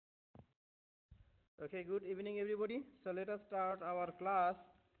Okay, good evening everybody. So let us start our class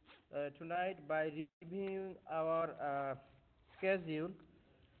tonight by reviewing our schedule.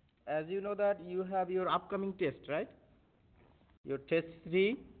 As you know that you have your upcoming test, right? Your test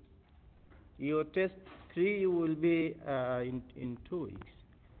 3. Your test 3 will be in 2 weeks,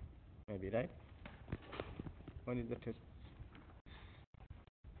 maybe, right? When is the test?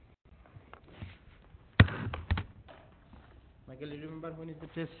 Michael, you remember when is the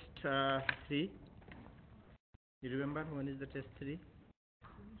test 3? You remember when is the test 3?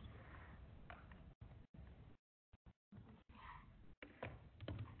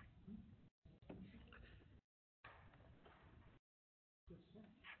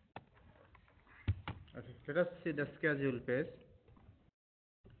 Okay, let us see the schedule page.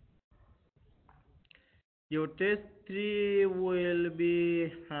 Your test 3 will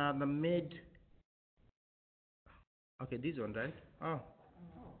be the mid. Okay, this one, right? Oh,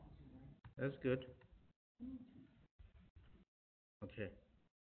 that's good. Okay.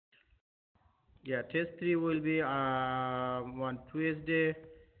 Yeah, test 3 will be on Tuesday,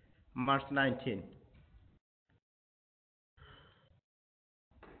 March 19.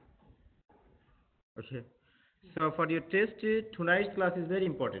 Okay. So for your test, tonight's class is very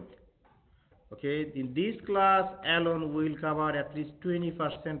important. Okay, in this class alone, we will cover at least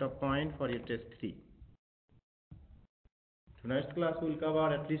 20% of point for your test 3. Tonight's class will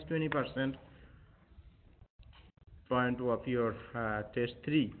cover at least 20% point of your test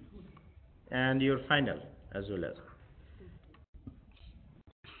 3 and your final as well as.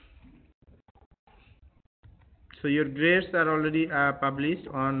 So your grades are already published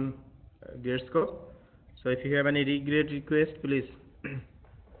on Gradescope. So if you have any grade request, please.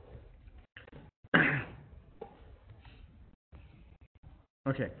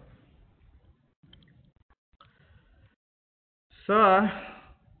 Okay. So,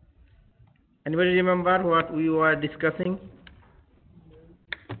 anybody remember what we were discussing?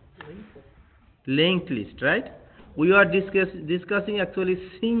 Linked list, right? We are discussing actually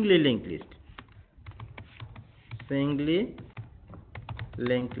singly linked list. Singly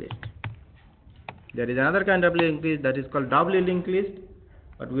linked list. There is another kind of linked list that is called doubly linked list,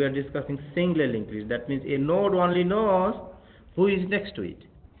 but we are discussing singly linked list. That means a node only knows who is next to it,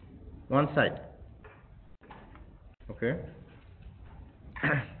 one side. Okay.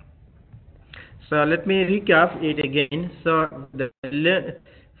 So let me recap it again. So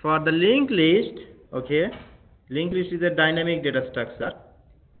for the linked list, okay, linked list is a dynamic data structure.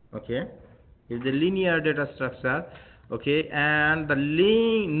 Okay, is a linear data structure. Okay, and the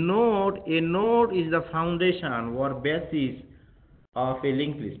a node is the foundation or basis of a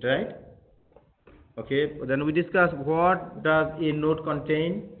linked list, right? Okay, then we discuss what does a node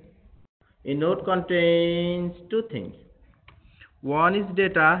contain. A node contains two things. One is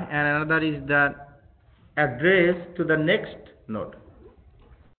data and another is the address to the next node.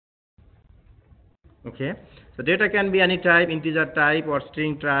 Okay, so data can be any type, integer type or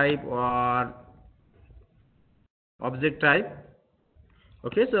string type or object type.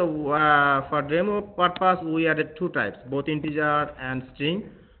 Okay, so for demo purpose we added two types, both integer and string.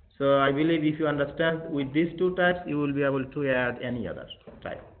 So I believe if you understand with these two types, you will be able to add any other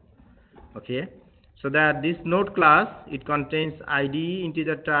type. Okay, so that this node class, it contains ID,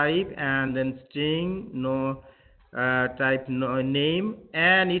 integer type, and then string, type, name,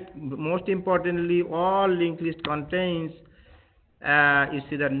 and it most importantly all linked list contains you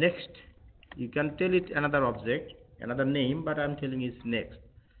see the next. You can tell it another object, another name, but I'm telling it's next.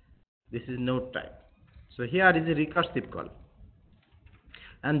 This is node type. So here is a recursive call,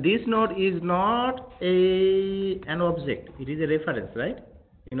 and this node is not an object. It is a reference, right?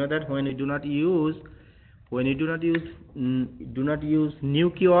 You know that when you do not use new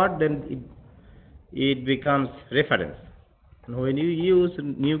keyword, then it becomes reference. And when you use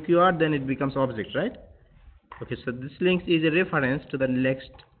new keyword, then it becomes object, right? Okay, so this link is a reference to the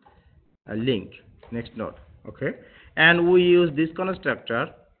next next node. Okay, and we use this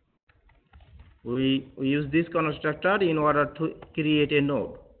constructor. We use this constructor in order to create a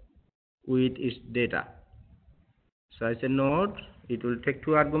node with its data. So I said node, it will take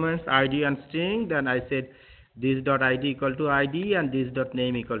two arguments, ID and string. Then I said this dot ID equal to ID and this dot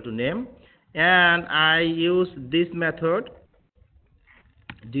name equal to name. And I use this method,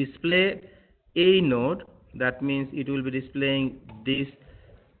 display a node. That means it will be displaying this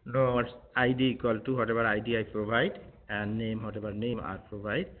node's ID equal to whatever ID I provide and name whatever name I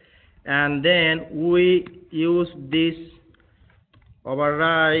provide. And then we use this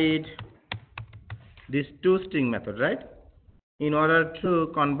override this toString method, right, in order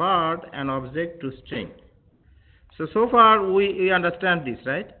to convert an object to string. So far we understand this,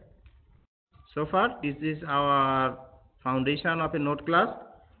 right? So far, this is our foundation of a node class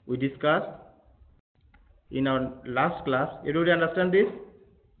we discussed in our last class. Everybody understand this?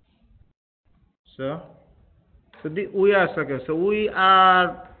 So we are okay. So we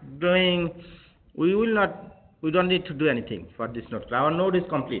are doing. We will not. We don't need to do anything for this node. Our node is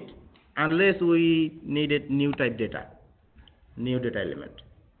complete unless we needed new type data, new data element.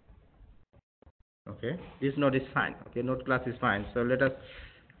 Okay, this node is fine. Okay, node class is fine. So let us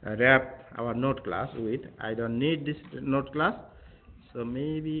wrap our node class with. I don't need this node class. So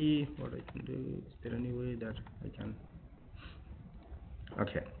maybe what I can do, is there any way that I can?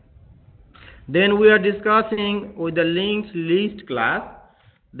 Okay. Then we are discussing with the linked list class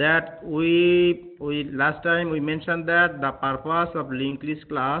that we last time we mentioned that the purpose of linked list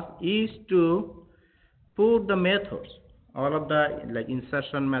class is to put the methods, all of the like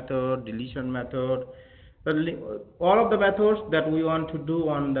insertion method, deletion method, all of the methods that we want to do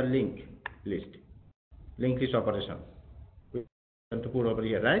on the linked list operation. We want to put over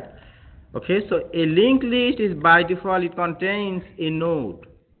here, right? Okay, so a linked list is by default it contains a node.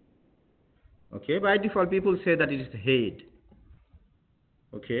 Okay, by default people say that it is head.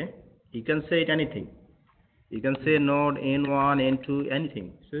 Okay, you can say it anything. You can say node n1, n2,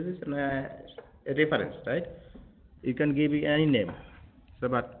 anything. So this is a reference, right? You can give it any name. So,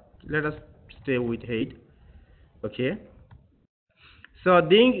 but let us stay with head. Okay. So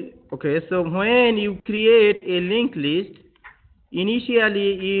so when you create a linked list,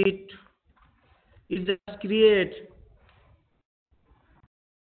 initially it just creates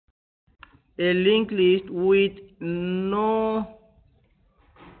a linked list with no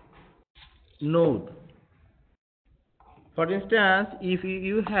node. For instance, if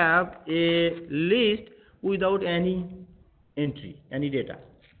you have a list without any entry, any data.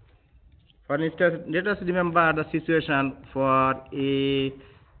 For instance, let us remember the situation for an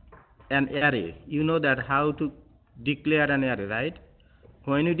array. You know that how to declare an array, right?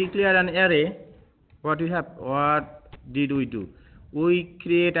 When you declare an array, what did we do? We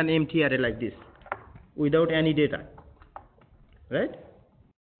create an empty array like this, without any data, right?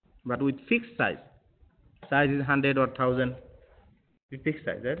 But with fixed size. Size is 100 or 1000. With fixed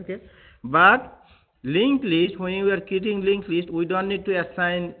size, right? Okay. But linked list, when you are creating linked list, we don't need to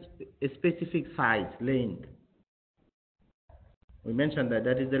assign a specific size, length. We mentioned that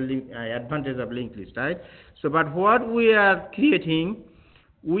is the advantage of linked list, right? So, but what we are creating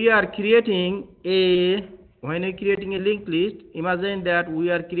when you're creating a linked list, imagine that we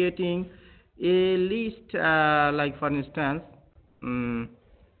are creating a list, like for instance,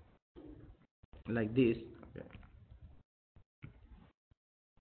 like this. Okay.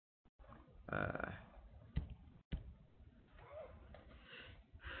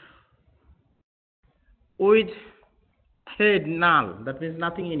 With head null, that means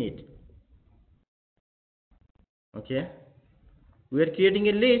nothing in it. Okay, we are creating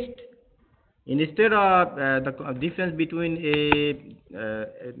a list. Instead of the difference between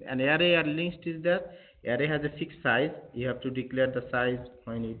an array and list is that array has a fixed size. You have to declare the size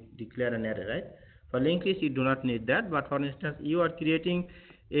when you declare an array, right? For linked list, you do not need that. But for instance, you are creating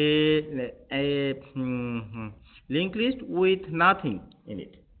a linked list with nothing in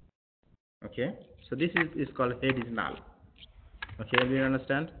it. Okay, so this is called head is null. Okay, do you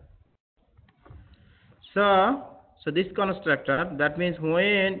understand? So this constructor, that means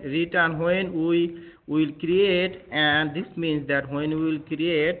when we will create, and this means that when we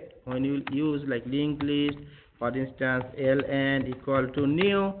will use like linked list, for instance ln equal to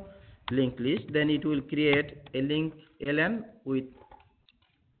new linked list, then it will create a link ln with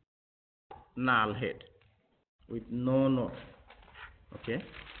null head, with no node. Okay,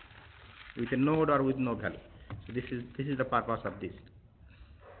 with a node or with no value. So this is the purpose of this.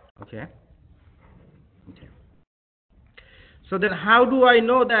 Okay. So then how do I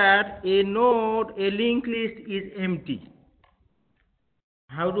know that a linked list is empty?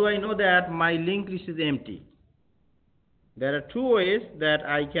 How do I know that my linked list is empty? There are two ways that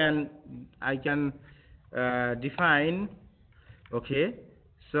I can define. Okay,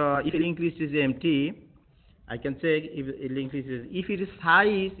 so if a linked list is empty, I can say if a linked list is, if its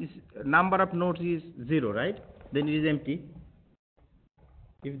size is number of nodes is 0, right? Then it is empty.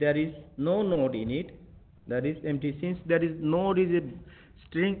 If there is no node in it, that is empty. Since there is node is a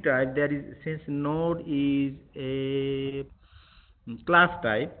string type, since node is a class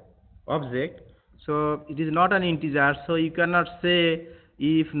type object, so it is not an integer. So you cannot say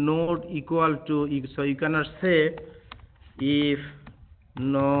if node equal to. So you cannot say if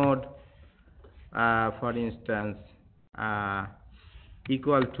node, for instance,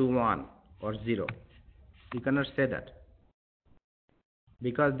 equal to 1 or 0. You cannot say that.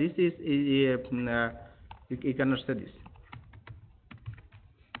 because this is you cannot say this.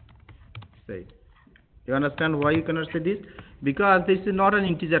 Say it. You understand why you cannot say this? Because this is not an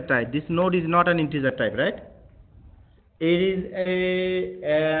integer type. This node is not an integer type, right? It is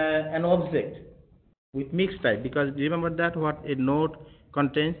an object with mixed type, because remember that what a node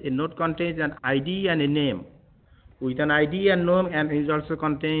contains. A node contains an ID and a name. With an ID and name, and it also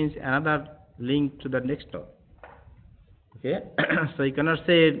contains another link to the next node. Okay, so you cannot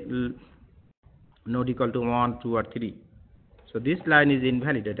say node equal to 1, 2, or 3. So this line is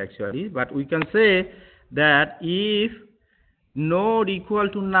invalidated actually, but we can say that if node equal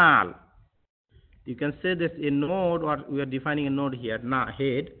to null, you can say this a node, or we are defining a node here,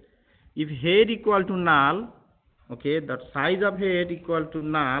 head. If head equal to null, okay, the size of head equal to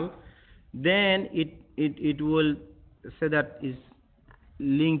null, then it will say that is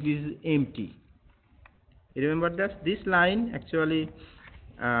link is empty. You remember that this line actually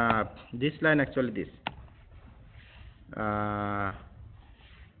this.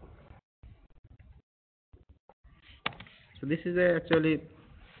 So this is actually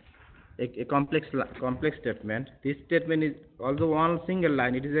a complex statement. This statement is also one single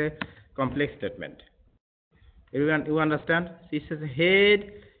line. It is a complex statement. You understand? This is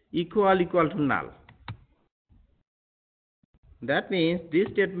head equal to null. That means this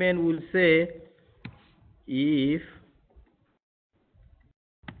statement will say if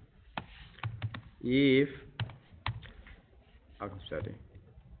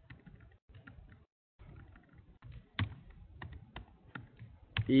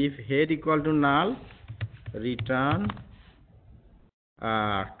head equal to null, return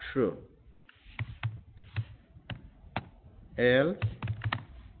true, else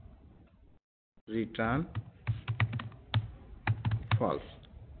return false.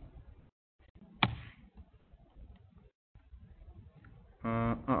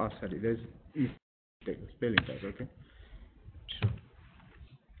 Sorry, there's spelling type. Okay, sure.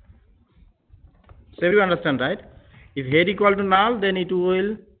 So you understand, right? If head equal to null, then it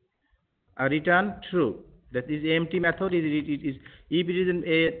will return true. That is empty method. It is if it is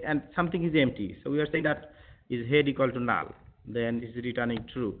and something is empty. So we are saying that is head equal to null, then it is returning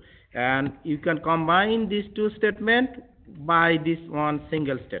true. And you can combine these two statements by this one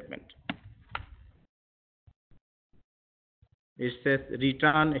single statement. It says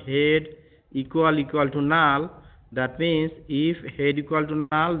return head equal to null. That means if head equal to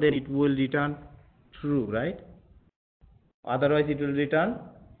null, then it will return true, right? Otherwise it will return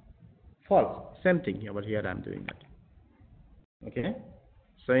false. Same thing over here. I'm doing that. Okay.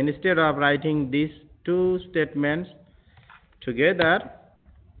 So instead of writing these two statements together,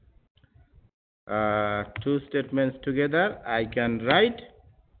 I can write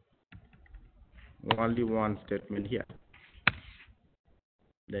only one statement here.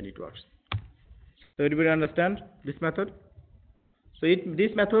 Then it works. So everybody understand this method? So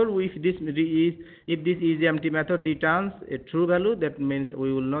this method, if this is empty method returns a true value, that means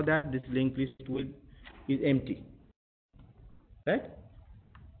we will know that this linked list is empty, right?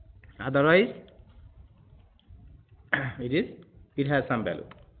 Otherwise, it has some value.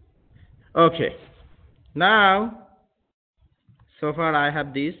 Okay. Now, so far I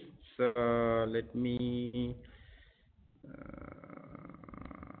have this. So let me.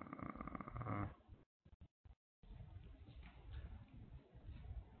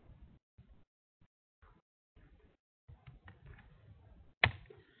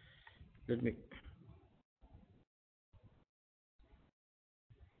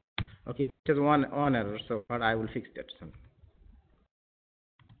 Okay, just one error, so but I will fix that soon.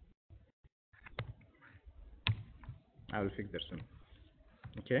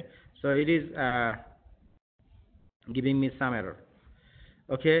 Okay, so it is giving me some error.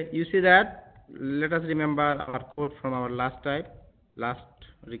 Okay, you see that? Let us remember our code from our last call.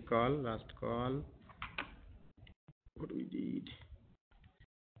 What we did.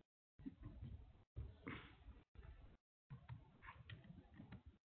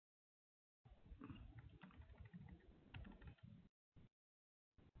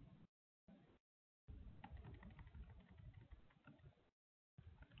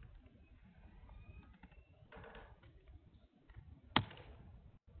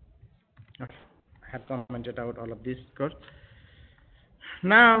 Okay, I have commented out all of this code.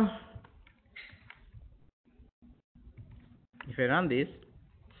 Now, if I run this,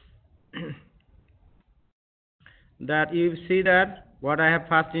 that you see that what I have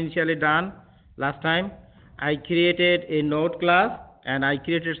first initially done last time, I created a node class and I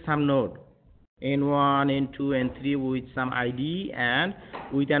created some node n1, n2, n3 with some ID and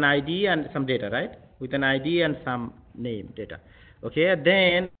with an ID and some data, right? With an ID and some name data. Okay,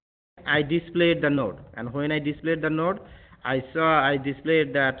 then I displayed the node, and when I displayed the node, I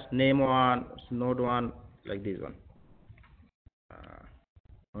displayed that name one, node one, like this one.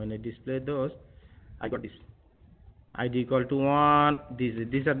 When I display those, I got this id equal to 1.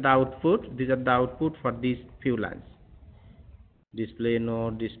 These are the output. These are the output for these few lines. Display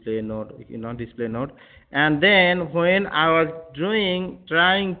node, display node, display node. And then when I was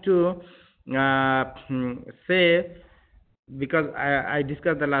trying to say, because I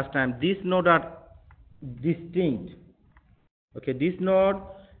discussed the last time, these nodes are distinct. Okay, these nodes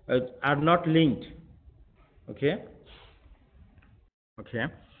are not linked. Okay. Okay.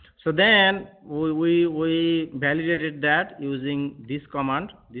 So then we validated that using this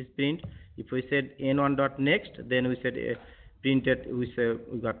command, this print. If we said n1 dot next, then we said printed. We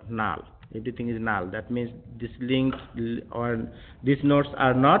got null. Everything is null. That means this linked or these nodes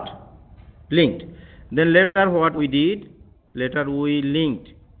are not linked. Then later what we did? Later we linked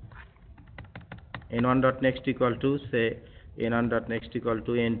n1 dot next equal to, say, n1 dot next equal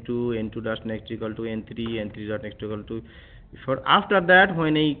to n2, n2 dot next equal to n3, n3 dot next equal to. After that,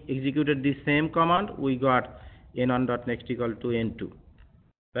 when I executed the same command, we got n1 dot next equal to n2,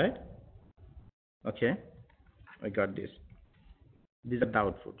 right? Okay, I got this. This is the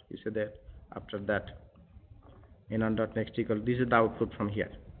output. You see that after that, n1 dot next equal. This is the output from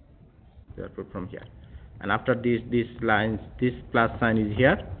here. The output from here, and after this lines, this plus sign is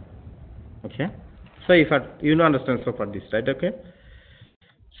here. Okay. So if you understand so far this, right? Okay.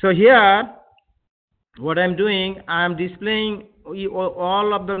 So here, what I'm doing, I'm displaying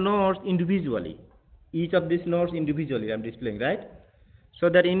all of the nodes individually. Each of these nodes individually I'm displaying, right? So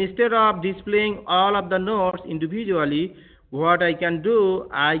that instead of displaying all of the nodes individually, what I can do,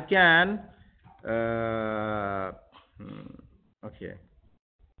 I can okay,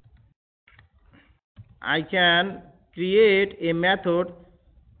 I can create a method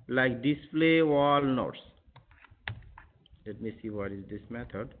like display all nodes. Let me see what is this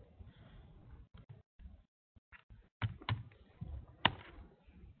method.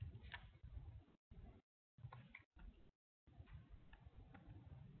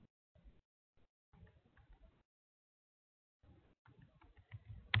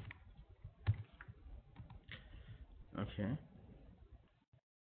 Okay.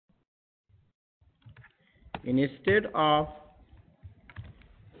 Instead of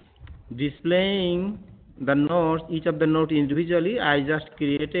displaying the nodes, each of the nodes individually, I just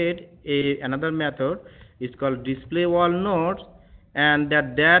created another method. It's called display all nodes, and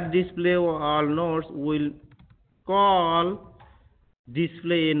that display all nodes will call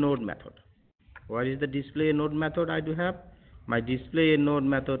display node method. What is the display node method I do have? My display node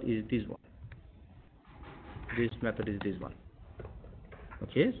method is this one. This method is this one.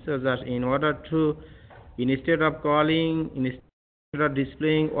 Okay, so that in order to, instead of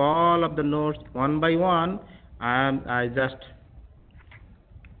displaying all of the nodes one by one, I just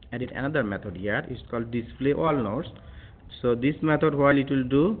added another method here. It's called display all nodes. So this method, what it will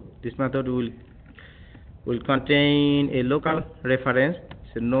do, this method will contain a local reference.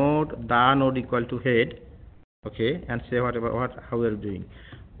 So the node equal to head. Okay, and say how we are doing.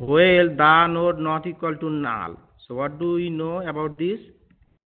 Well, the node not equal to null. So what do we know about this?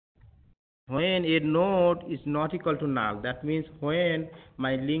 When a node is not equal to null, that means when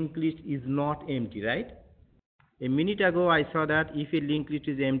my linked list is not empty, right? A minute ago I saw that if a linked list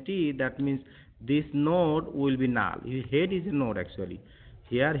is empty, that means this node will be null. Head is a node actually.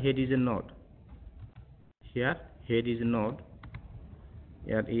 Here head is a node. Here head is a node.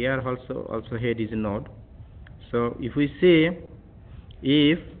 Here also head is a node. So if we say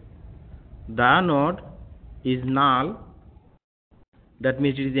if the node is null, that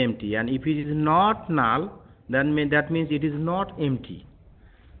means it is empty, and if it is not null, then that means it is not empty.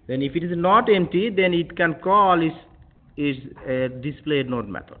 Then if it is not empty, then it can call is a display node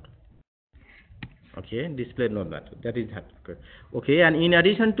method. Okay, display node method. That is that. Okay, and in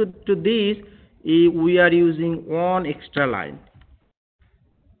addition to this, we are using one extra line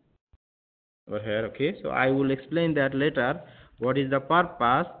over here. Okay, so I will explain that later. What is the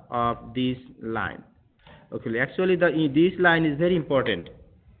purpose of this line? Okay, actually this line is very important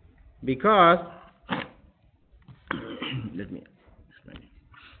because let me explain.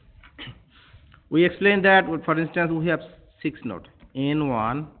 We explained that, for instance, we have 6 nodes,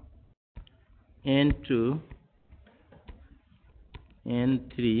 n1, n2,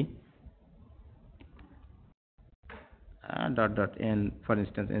 n3, n, for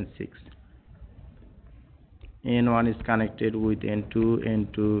instance, n6. n1 is connected with n2,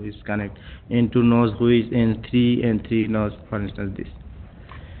 n2 is connected, n2 knows who is n3, n3 knows, for instance, this.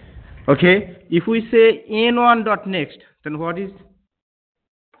 Okay, if we say n1 dot next, then what is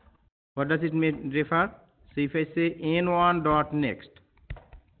What does it mean refer? So if I say n1 dot next,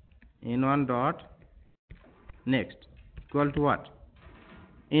 n1 dot next equal to what?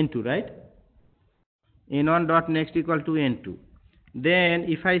 n2, right? n1 dot next equal to n2. Then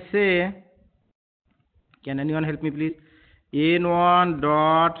if I say, can anyone help me please? n1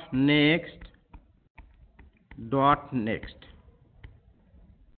 dot next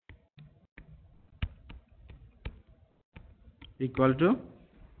equal to,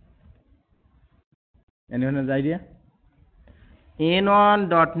 anyone has idea? n1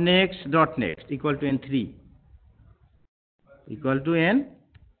 dot next equal to n3 n3.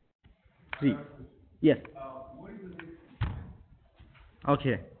 Yes.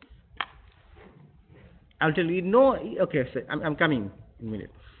 Okay. I'll tell you. No. Okay. So I'm coming in a minute.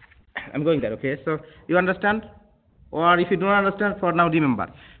 I'm going there. Okay. So you understand, or if you don't understand, for now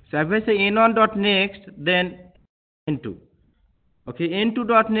remember. So if I say n1 dot next, then n2. Okay. n2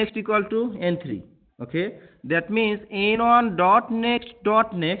 dot next equal to n3. Okay. That means n1 dot next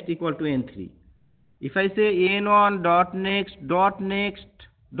equal to n3. If I say n1 dot next,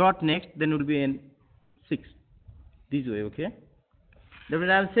 then it will be n6. This way. Okay. That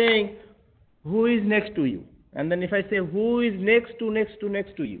means I'm saying who is next to you, and then if I say who is next to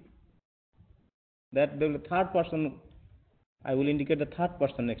you, that the third person, I will indicate the third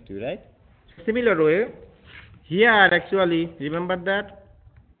person next to you, right? Similar way, here actually remember that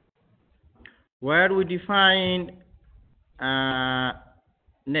where we define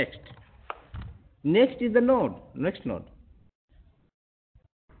next is the node, next node.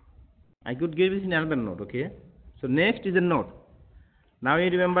 I could give it in another node. Okay, so next is a node. Now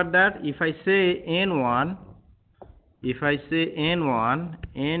you remember that if I say n1,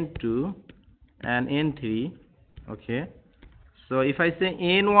 n2, and n3, okay. So if I say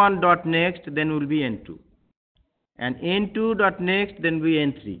n1 dot next, then will be n2, and n2 dot next, then will be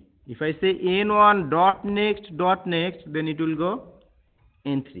n3. If I say n1 dot next, then it will go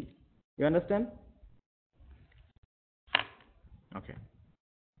n3. You understand? Okay.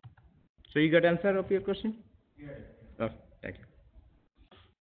 So you got answer of your question? Yes. Okay. Thank you.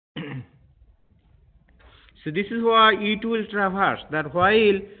 So this is why it will traverse that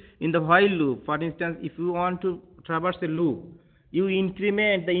while in the while loop. For instance, if you want to traverse a loop, you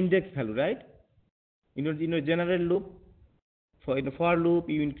increment the index value, right? In a general loop, in a for loop,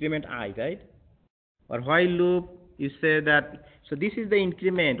 you increment I, right? Or while loop, you say that. So this is the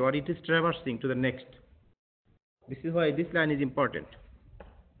increment, or it is traversing to the next. This is why this line is important.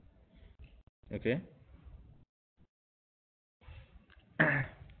 Okay.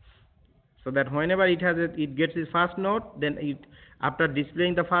 So that whenever it gets its first node, then after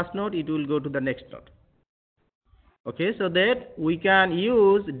displaying the first node, it will go to the next node. Okay, so that we can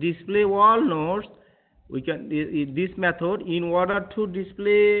use display all nodes. We can this method in order to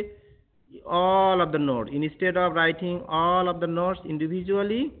display all of the nodes. Instead of writing all of the nodes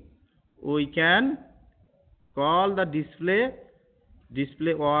individually, we can call the display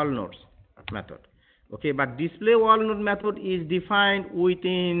all nodes method. Okay, but display all node method is defined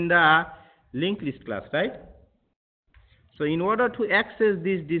within the linked list class, right? So in order to access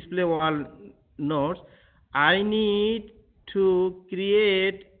this display all nodes, I need to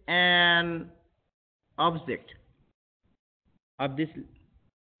create an object of this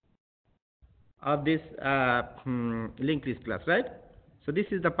linked list class, right? So this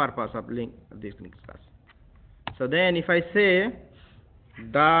is the purpose of this linked class. So then if I say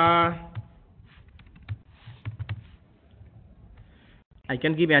I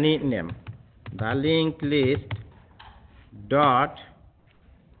can give any name, the linked list dot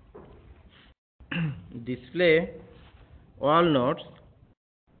display all nodes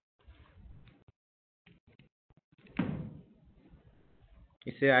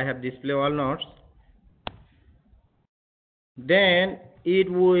you say I have display all nodes, then it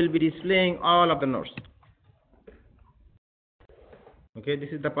will be displaying all of the nodes. Okay, this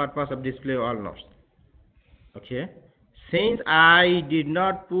is the purpose of display all nodes. Okay, since I did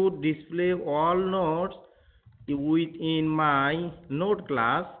not put display all nodes within my node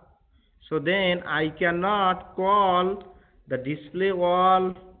class, so then I cannot call the display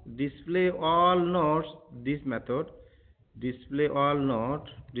all nodes, this method display all nodes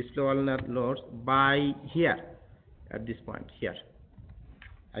by here at this point here.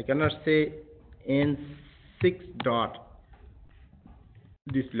 I cannot say n6 dot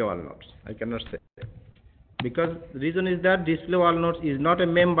display all nodes. I cannot say, because the reason is that display all nodes is not a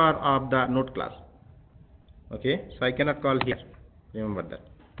member of the node class. Okay, so I cannot call here. Remember that.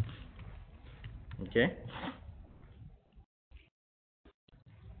 Okay.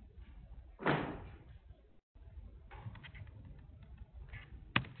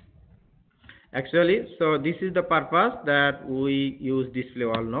 Actually, so this is the purpose that we use display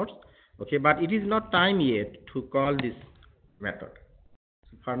all nodes. Okay, but it is not time yet to call this method.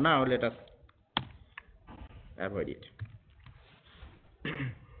 So for now, let us avoid it.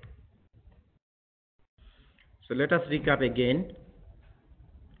 So let us recap again.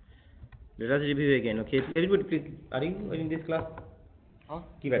 Let us review again. Okay, everybody, please. Are you in this class?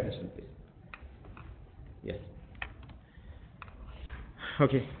 Give attention, please. Yes.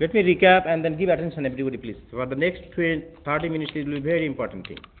 Okay, let me recap and then give attention, everybody, please. For the next 30 minutes, it will be very important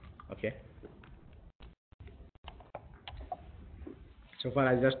thing. Okay. So far,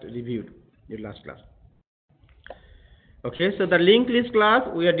 I just reviewed your last class. Okay, so the linked list class,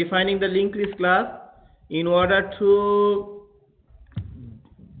 we are defining the linked list class in order to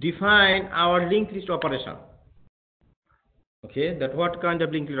define our linked list operation. Okay, that what kind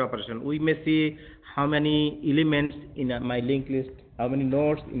of linked list operation? We may see how many elements in my linked list, how many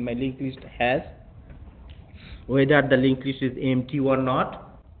nodes in my linked list has, whether the linked list is empty or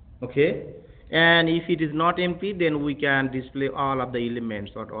not. Okay, and if it is not empty, then we can display all of the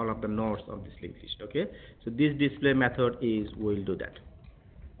elements or all of the nodes of this linked list. Okay, so this display method is will do that.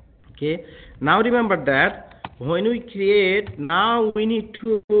 Okay, now remember that when we create, now we need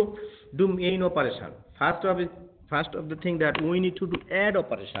to do main operation. First of the thing that we need to do add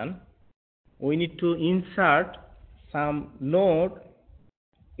operation. We need to insert some node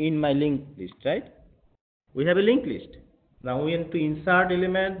in my linked list, right? We have a linked list. Now we need to insert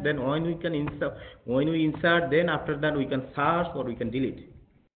element. Then when we insert, then after that we can search or we can delete.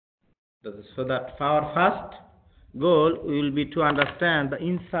 So that for our first goal will be to understand the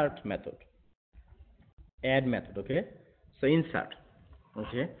insert method, add method. Okay, so insert.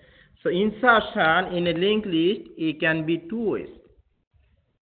 Okay, so insertion in a linked list, it can be two ways.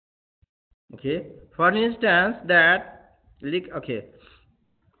 Okay, for instance, that okay,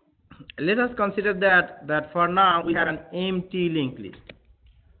 let us consider that for now we have an empty linked list.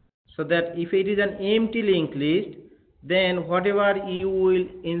 So that if it is an empty linked list, then whatever you will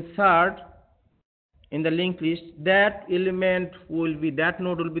insert in the linked list, that element will be, that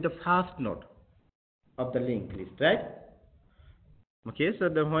node will be the first node of the linked list, right? Okay, so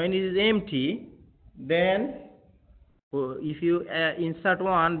when it is empty, then if you insert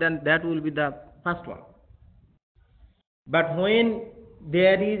one, then that will be the first one. But when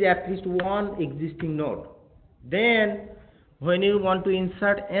there is at least one existing node, then when you want to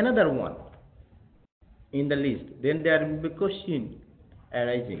insert another one in the list, then there will be question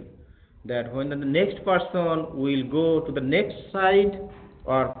arising that when the next person will go to the next side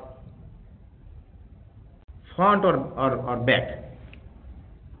or front or back.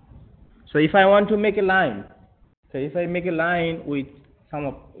 So if I want to make a line, so if I make a line with some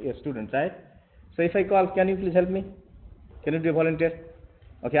of your students, right? So if I call, can you please help me? Can you be a volunteer?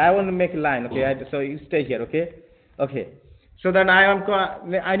 Okay, I want to make a line. Okay, so you stay here. Okay, okay. So then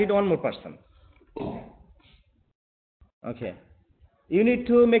I need one more person. Okay, you need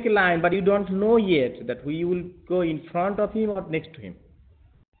to make a line, but you don't know yet that we will go in front of him or next to him.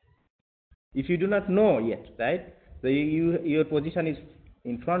 If you do not know yet, right? So your position is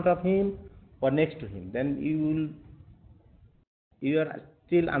in front of him or next to him, then you are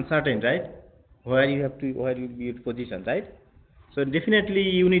still uncertain, right? Where you will be your position, right? So definitely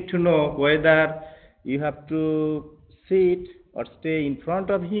you need to know whether you have to sit or stay in front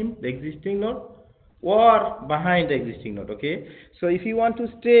of him, the existing node, or behind the existing node. Okay, so if you want to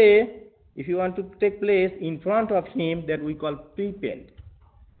take place in front of him, that we call prepend.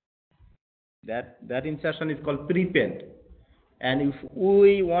 That insertion is called prepend. And if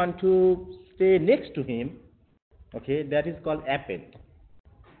we want to stay next to him, okay, that is called append.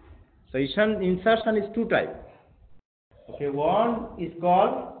 So insertion is two types. Okay, one is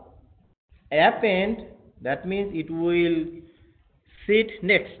called append. That means it will sit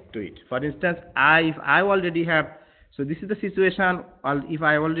next to it. For instance, if I already have, so this is the situation, if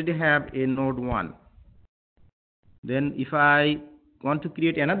I already have a node 1, then if I want to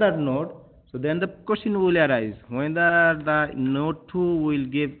create another node, so then the question will arise whether the node 2 will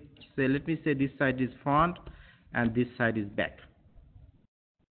give, say, let me say this side is front and this side is back.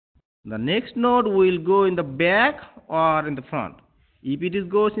 The next node will go in the back or in the front. If it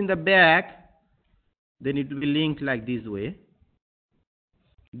goes in the back, then it will be linked like this way.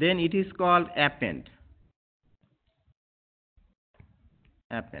 Then it is called append.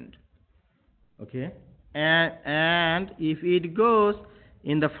 Append. Okay. And if it goes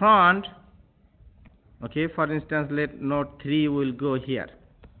in the front, okay, for instance, let node 3 will go here.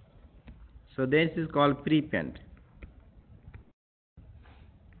 So this is called prepend.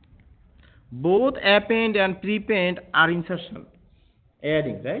 Both append and prepend are insertion,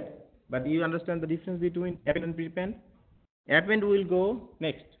 adding, right? But you understand the difference between append and prepend? Append will go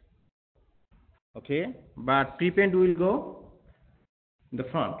next, okay, but prepend will go in the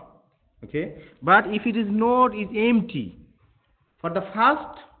front, okay. But if it is node is empty, for the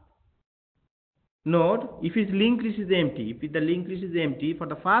first node, if its linked list is empty, if the linked list is empty, for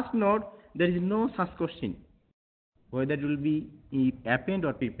the first node, there is no such question, whether it will be append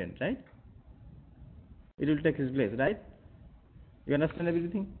or prepend, right? It will take its place, right? You understand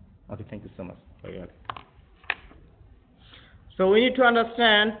everything? Okay, thank you so much for your help. So we need to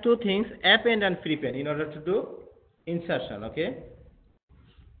understand two things, append and prepend, in order to do insertion, okay?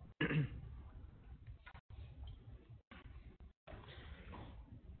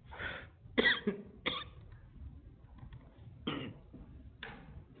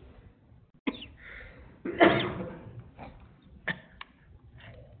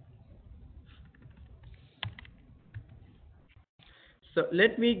 So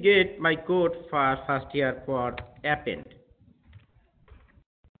let me get my code for first here for append.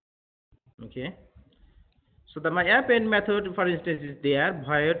 Okay. So my append method, for instance, is there,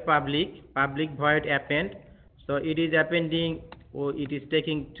 void public void append. So it is appending, or it is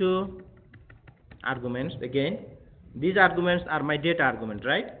taking two arguments again. These arguments are my data argument,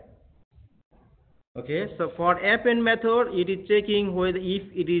 right? Okay. So for append method, it is checking whether if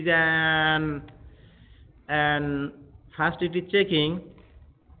it is and first it is checking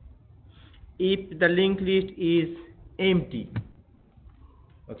if the linked list is empty.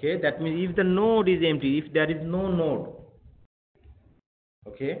 Okay, that means if the node is empty, if there is no node,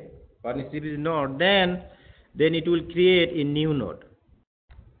 okay, or if it is node, then it will create a new node.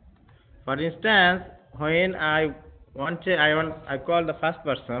 For instance, when I call the first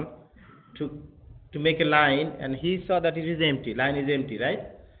person to make a line, and he saw that it is empty, line is empty, right?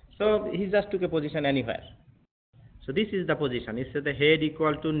 So he just took a position anywhere. So this is the position. It says the head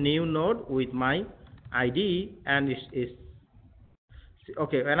equal to new node with my ID, and is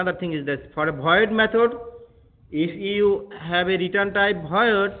okay. Another thing is that for a void method, if you have a return type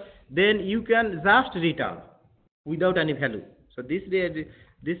void, then you can just return without any value. So this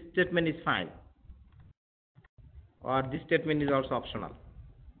statement is fine, or this statement is also optional.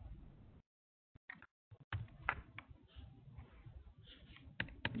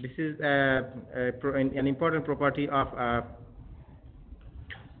 This is an important property of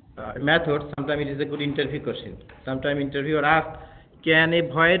method. Sometimes it is a good interview question. Sometimes interviewer asks, can a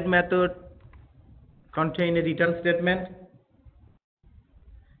void method contain a return statement?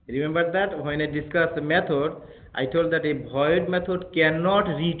 Remember that when I discussed the method, I told that a void method cannot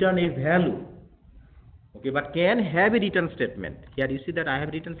return a value, okay, but can have a return statement. Here you see that I have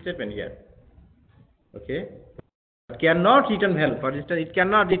a return statement here, okay, but cannot return value. For instance, it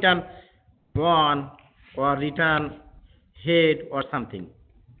cannot return 1 or return head or something.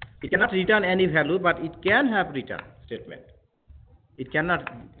 It cannot return any value, but it can have return statement. It cannot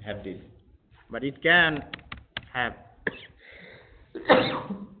have this, but it can have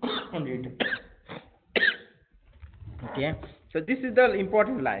okay. So this is the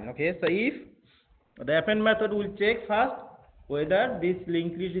important line, okay. So if the append method will check first whether this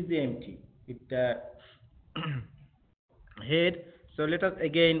linked list is empty, head. So let us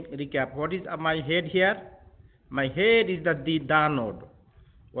again recap. What is my head here? My head is the node.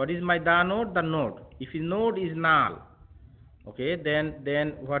 What is my node? The node. If the node is null, okay,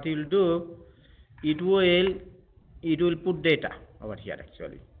 then what it will do? It will put data over here.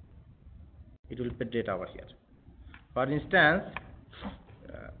 Actually, it will put data over here. For instance,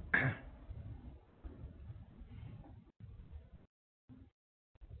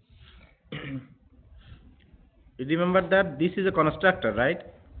 remember that this is a constructor, right?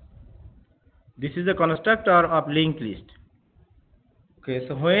 This is a constructor of linked list. Okay,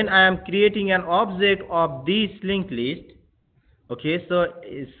 so when I am creating an object of this linked list, okay, so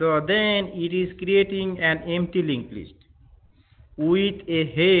then it is creating an empty linked list with a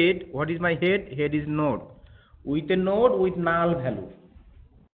head. What is my head? Head is node, with a node with null value.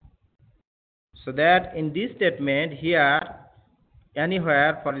 So that in this statement here,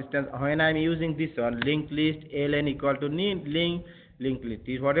 anywhere, for instance, when I am using this one, linked list ln equal to linked list,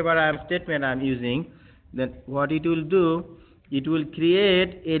 is whatever statement I am using, then what it will do, it will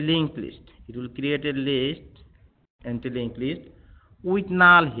create a linked list. It will create a list, empty linked list with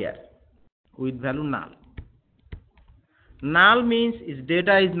null here, with value null. Null means its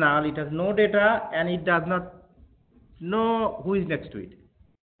data is null. It has no data and it does not know who is next to it.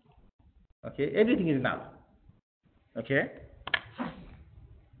 Okay, everything is null. Okay.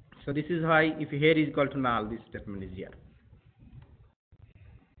 So this is why if head is equal to null, this statement is here.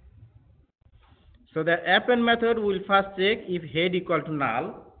 So the append method will first check if head equal to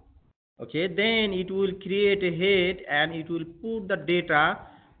null. Okay, then it will create a head and it will put the data,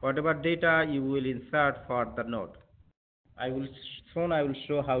 whatever data you will insert for the node. I will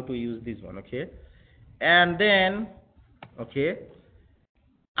show how to use this one. Okay, and then okay,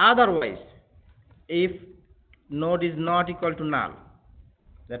 otherwise if node is not equal to null,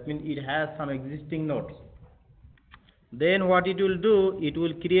 that means it has some existing nodes, then what it will do, it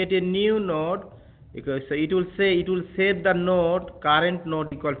will create a new node, because so it will set the node current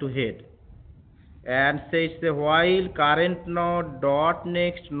node equal to head, and says the while current node dot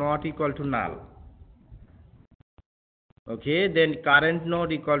next not equal to null. Okay, then current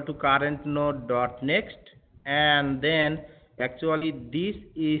node equal to current node dot next, and then actually this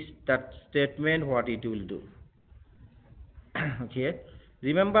is that statement what it will do. Okay,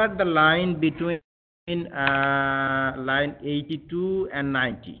 remember the line between line 82 and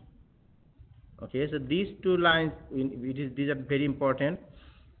 90. Okay, so these two lines, these are very important.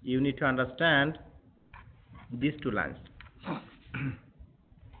 You need to understand these two lines.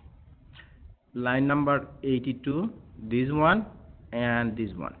 Line number 82, this one and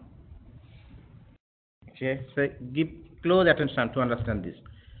this one. Okay, so give close attention to understand this.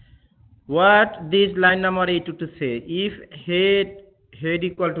 What this line number 82 to say, if head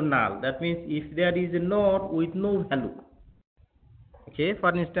equal to null, that means if there is a node with no value. Okay,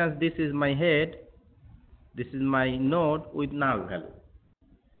 for instance, this is my head, this is my node with null value,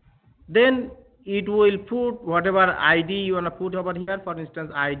 then it will put whatever ID you want to put over here. For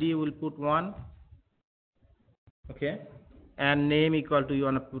instance, ID will put 1, okay, and name equal to, you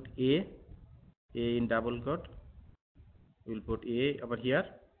want to put A in double quote, we will put A over here.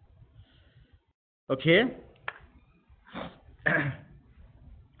 Okay,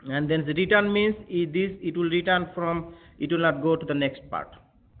 and then the return means it will return from, it will not go to the next part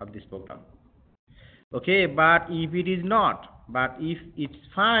of this program. Okay, but if it is not, but if it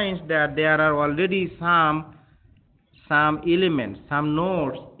finds that there are already some elements, some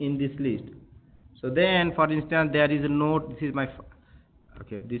nodes in this list, so then for instance there is a node, this is my,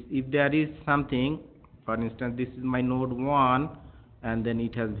 okay, this, if there is something, for instance this is my node 1 and then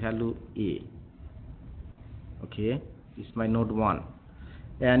it has value A. Okay, this is my node 1,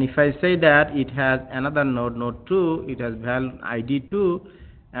 and if I say that it has another node, node 2, it has value ID 2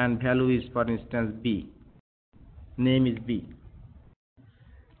 and value is for instance B, name is B,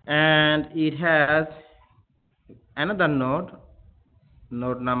 and it has another node,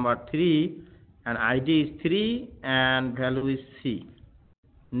 node number 3, and ID is 3 and value is C,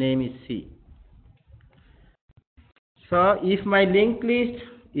 name is C. So if my linked list,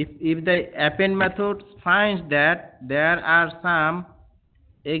 if the append method finds that there are some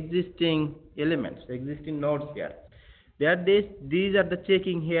existing elements, existing nodes here, that these are the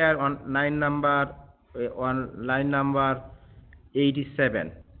checking here on line number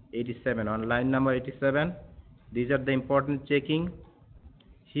 87, on line number 87, these are the important checking.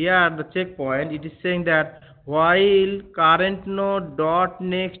 Here the checkpoint, it is saying that while current node dot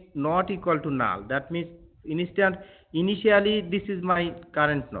next not equal to null, that means initially this is my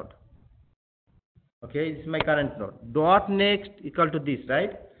current node. Okay, this is my current node. Dot next equal to this,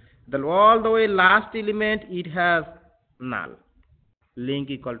 right? The all the way last element, it has null, link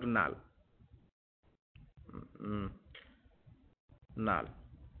equal to null, null.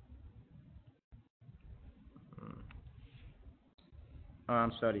 Oh,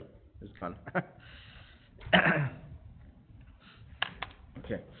 I'm sorry, it's gone.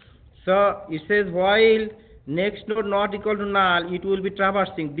 Okay, so it says while next node not equal to null, it will be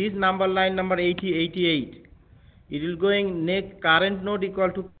traversing this number, line number 80, 88. It will going next current node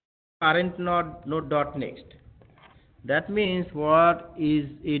equal to current node dot next. That means what is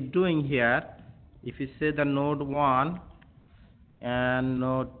it doing here? If you say the node 1 and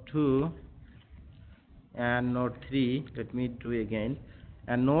node 2 and node 3, let me do again,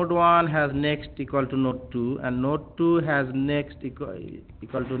 and node 1 has next equal to node 2, and node 2 has next equal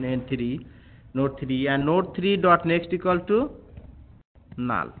to node 3, and node 3 dot next equal to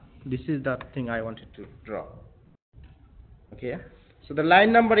null. This is the thing I wanted to draw. Okay, so the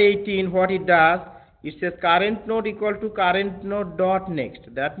line number 18, what it does, it says current node equal to current node dot next.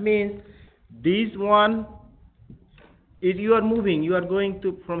 That means this one, if you are moving, you are going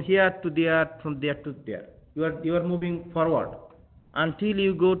to from here to there, from there to there, you are moving forward until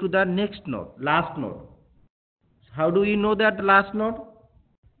you go to the next node, last node. How do you know that the last node?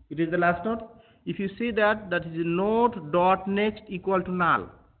 It is the last node. If you see that is node dot next equal to null,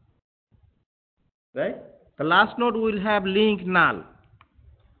 right? The last node will have link null.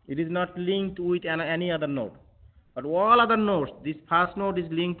 It is not linked with any other node. But all other nodes, this first node is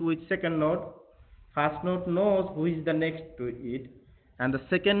linked with second node. First node knows who is the next to it, and the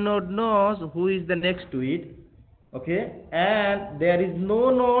second node knows who is the next to it, okay, and there is no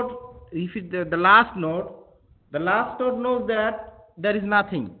node. If it, the last node knows that there is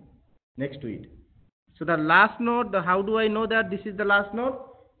nothing next to it. So the last node, how do I know that this is the last node?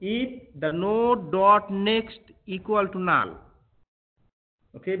 If the node dot next equal to null,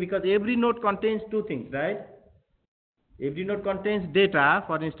 okay, because every node contains two things, right? Every node contains data.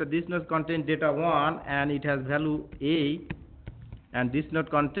 For instance, this node contains data 1 and it has value A, and this node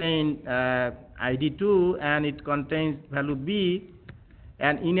contains ID 2 and it contains value B,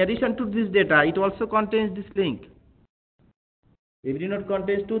 and in addition to this data it also contains this link. Every node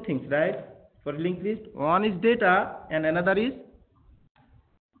contains two things, right? For linked list, one is data and another is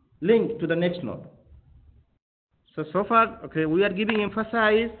link to the next node. So far, okay, we are giving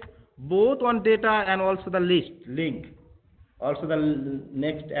emphasis both on data and also the list link, also the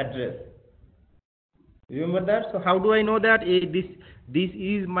next address. Remember that? So how do I know that this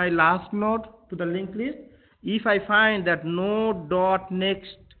is my last node to the linked list? If I find that node dot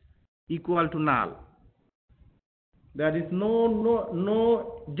next equal to null, there is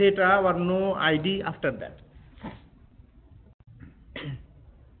no data or no ID after that.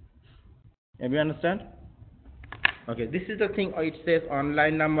 Have you understand? Okay, this is the thing it says on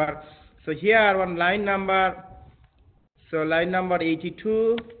line number. So here on line number, so line number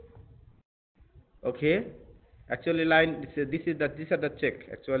 82. Okay, actually these are the check.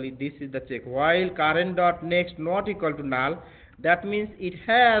 Actually, this is the check. While current dot next not equal to null, that means it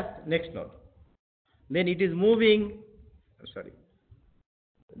has next node. Then it is moving.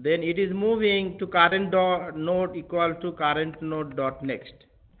 Then it is moving to current node equal to current node dot next.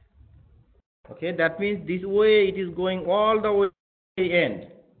 Okay, that means this way it is going all the way end,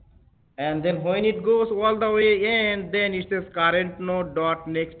 and then when it goes all the way end, then it says current node dot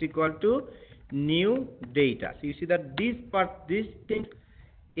next equal to new data. So you see that this thing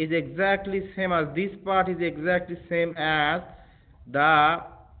is exactly same as this part is exactly same as the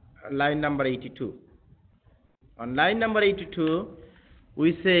line number 82. On line number 82,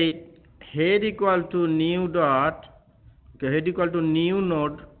 we say head equal to new dot, okay, head equal to new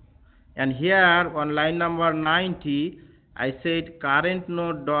node, and here on line number 90, I said current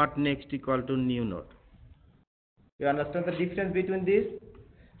node dot next equal to new node. You understand the difference between this?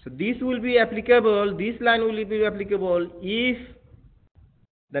 So this will be applicable, this line will be applicable if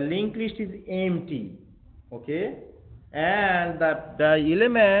the linked list is empty, okay, and the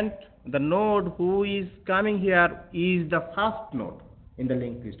element, the node who is coming here is the first node in the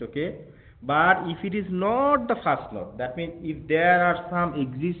linked list, okay. But if it is not the first node, that means if there are some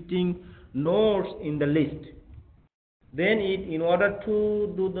existing nodes in the list, then in order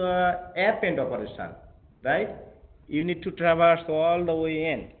to do the append operation, right, you need to traverse all the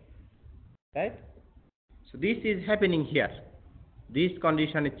way in, right? So this is happening here. This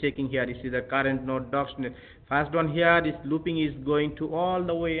condition is checking here. You see the current node docs. First one here, this looping is going to all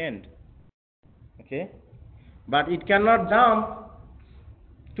the way end, okay, but it cannot jump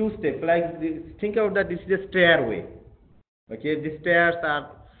two steps. Like this, think of that this is a stairway, okay. The stairs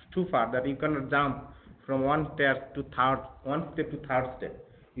are too far that you cannot jump from one step to third step.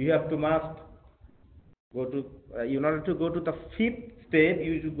 You have to must go to in order to go to the fifth step,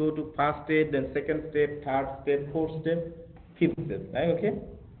 you should go to first step, then second step, third step, fourth step, fifth step, right? Okay,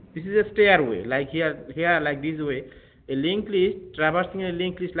 this is a stairway, like here like this way. A linked list, traversing a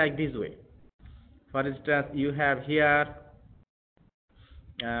linked list like this way. For instance, you have here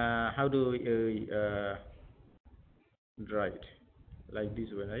how do draw it? Like this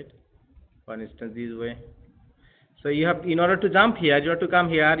way, right? For instance, this way. So you have, in order to jump here, you have to come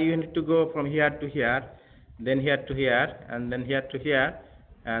here. You need to go from here to here, then here to here, and then here to here,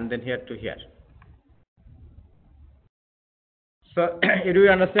 and then here to here. So do you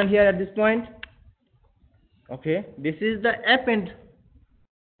understand here at this point? Okay, this is the append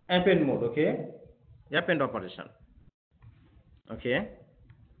mode. Okay, append operation. Okay.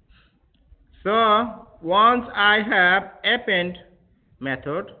 So once I have append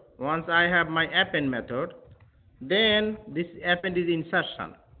method, once I have my append method, then this append is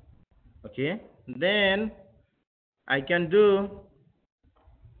insertion, okay, then I can do,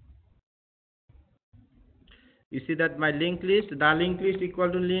 you see that my linked list, the linked list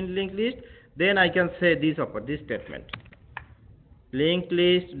equal to linked list, then I can say this statement, linked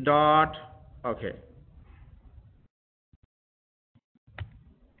list dot, okay,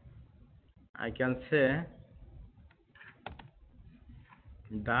 I can say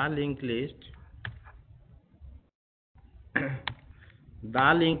the linked list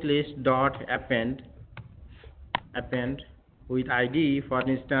dot append with ID, for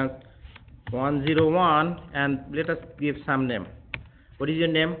instance 101, and let us give some name What is your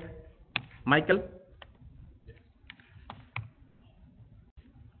name? Michael?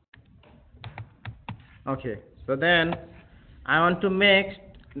 Okay, so then I want to make,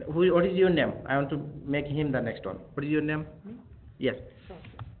 what is your name? I want to make him the next one. What is your name? Yes.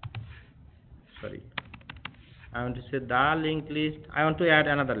 Sorry. I want to say the linked list. I want to add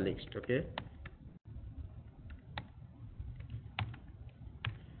another list, okay?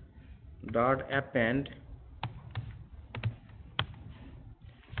 Dot append,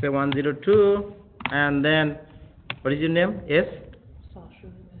 say 102, and then what is your name? S?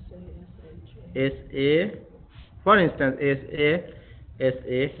 S-A, for instance,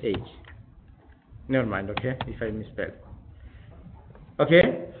 S-A-S-A-H. Never mind, okay, if I misspelled.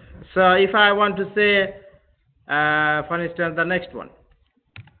 Okay, so if I want to say, for instance, the next one.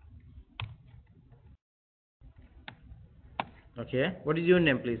 Okay, what is your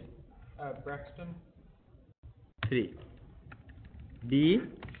name, please? Braxton. 3. B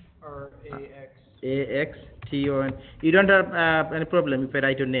R A X. A-X-T-O-N. You don't have any problem if I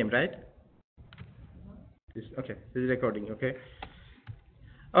write your name, right? Okay, this is recording, okay?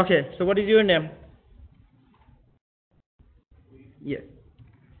 Okay, so what is your name? Yes.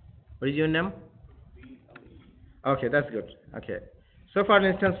 What is your name? Okay, that's good. Okay. So for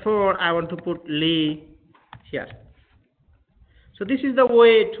instance, 4, I want to put Lee here. So this is the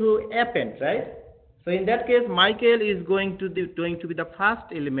way to append, right? So in that case, Michael is going to be the first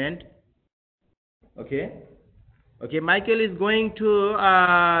element. Okay. Okay, Michael is going to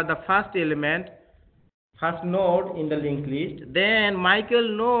the first element, first node in the linked list. Then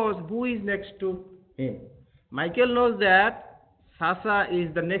Michael knows who is next to him. Michael knows that Sasa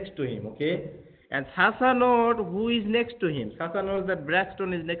is the next to him, okay? And Sasa knows who is next to him. Sasa knows that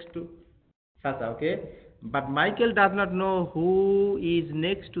Braxton is next to Sasa, okay? But Michael does not know who is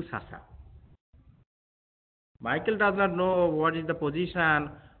next to Sasa. Michael does not know what is the position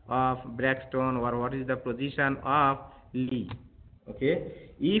of Braxton or what is the position of Lee.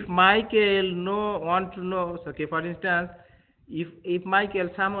 Okay, if Michael want to know, okay, for instance, if Michael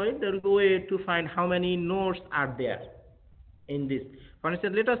somewhere, there will be a way to find how many nodes are there in this. For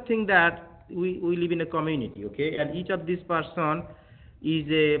instance, let us think that we live in a community, okay, and each of this person is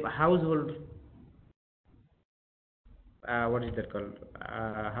a household, what is that called,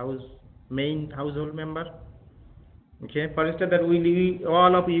 main household member. Okay, for instance, that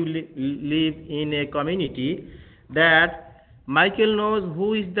all of you live in a community that Michael knows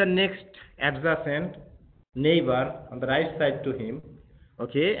who is the next adjacent neighbor on the right side to him.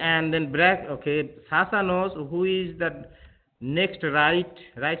 Okay, and then Sasa knows who is the next right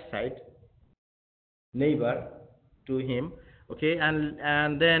side neighbor to him. Okay,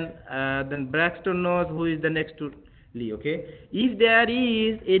 and then Braxton knows who is the next to Lee. Okay, if there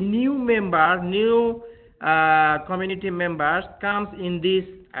is a new member, community members comes in this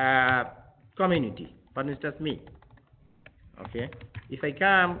community, for instance me. Okay, if I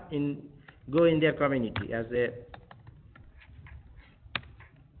go in their community as a,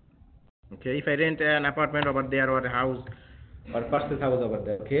 okay, if I rent an apartment over there or a house or purchase house over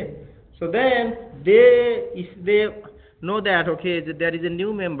there, okay, so then if they know that, okay, that there is a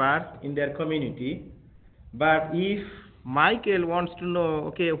new member in their community, but if Michael wants to know,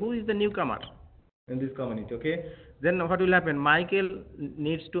 okay, who is the newcomer in this community, okay, then what will happen? Michael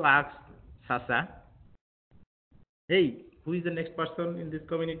needs to ask Sasa, hey, who is the next person in this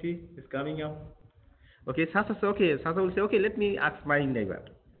community is coming up? Okay, Sasa will say, okay, let me ask my neighbor.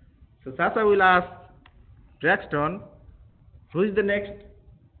 So Sasa will ask Braxton, who is the next?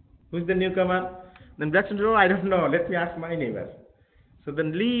 Who is the newcomer? Then Braxton will say, oh, I don't know, let me ask my neighbor. So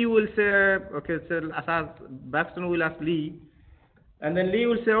then Lee will say, okay, so Braxton will ask Lee, and then Lee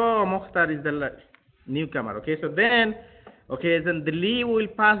will say, oh, Mokhtar is the newcomer. Okay, so then, then the Lee will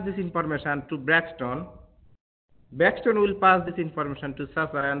pass this information to Braxton. Braxton will pass this information to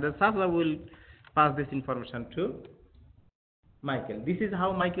Sasa, and then Sasa will pass this information to Michael. This is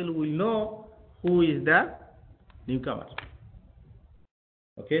how Michael will know who is the newcomer.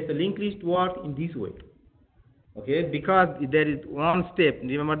 Okay, so linked list work in this way. Okay, because there is one step.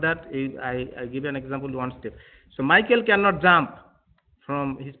 Remember that I give an example, one step. So Michael cannot jump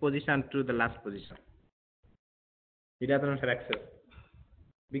from his position to the last position. He does not have access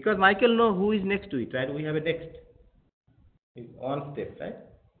because Michael knows who is next to it. Right? We have a next. It's one step, right?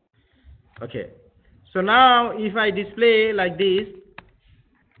 Okay. So now if I display like this,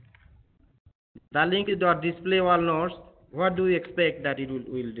 the link is .display all nodes. What do we expect that it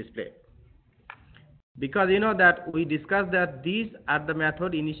will display? Because you know that we discussed that these are the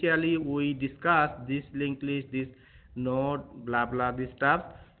method. Initially we discussed this linked list, this node, blah blah, this stuff.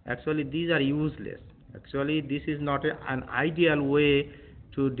 Actually these are useless. Actually, this is not an ideal way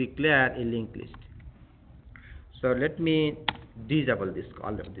to declare a linked list. So let me disable this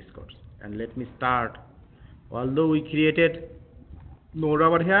all of this codes and let me start. Although we created node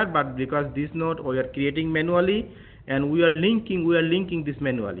over here, but because this node we are creating manually and we are linking this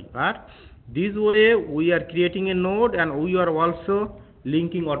manually. But this way we are creating a node and we are also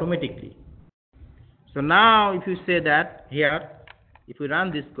linking automatically. So now if you say that here, if we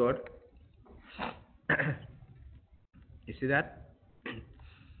run this code, you see that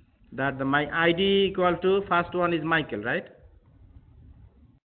the my ID equal to first one is Michael, right?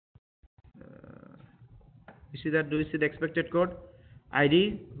 You see that? Do you see the expected code?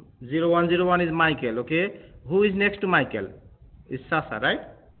 ID 0101 is Michael. Okay, who is next to Michael? Is Sasa, right?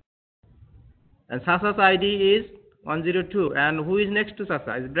 And Sasa's ID is 102, and who is next to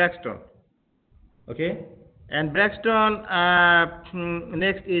Sasa? Is Braxton. Okay, and Braxton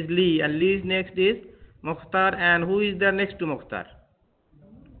next is Lee, and Lee's next is Mukhtar, and who is there next to Mukhtar?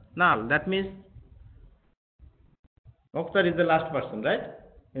 Now that means Mukhtar is the last person, right,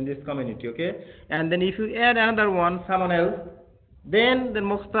 in this community. Okay, and then if you add another one, someone else, then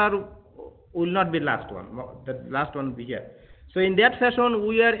Mukhtar will not be last one. The last one will be here. So in that fashion,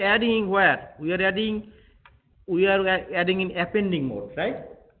 we are adding where? We are adding in appending mode, right?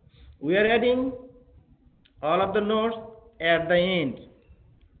 We are adding all of the nodes at the end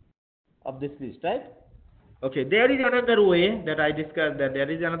of this list, right? Okay, there is another way that I discussed that there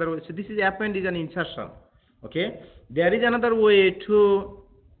is another way. So this is append is an insertion. Okay, there is another way to,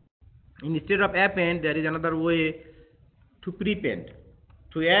 instead of append, there is another way to prepend.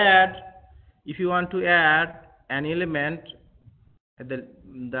 To add, if you want to add an element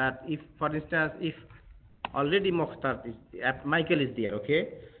that if, for instance, if already Michael is there,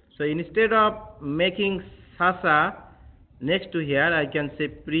 okay, so instead of making Sasa next to here, I can say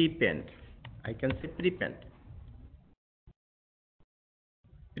prepend.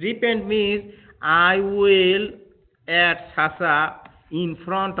 Prepend means I will add Sasa in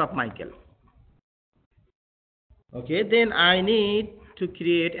front of Michael. Okay, then I need to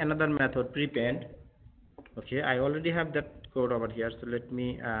create another method, prepend. Okay, I already have that code over here, so let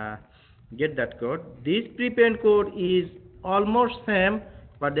me get that code. This prepend code is almost same,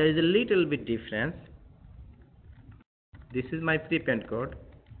 but there is a little bit difference. This is my prepend code.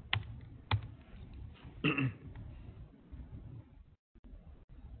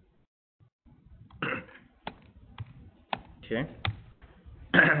 Okay.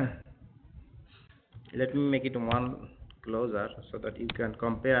 Let me make it one closer so that you can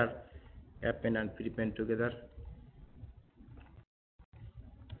compare append and prepend together.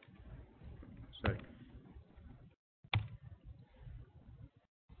 Sorry.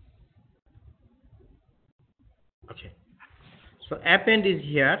 Okay. So append is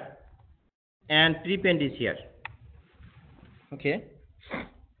here and prepend is here. Okay.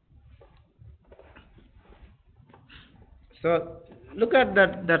 So look at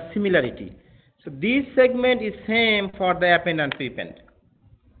that similarity. So this segment is same for the append and prepend.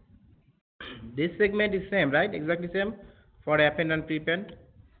 This segment is same, right? Exactly same for append and prepend.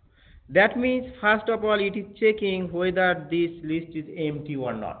 That means first of all it is checking whether this list is empty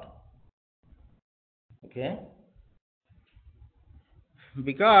or not. Okay.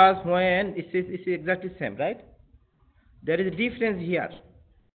 Because when it's exactly same, right? There is a difference here.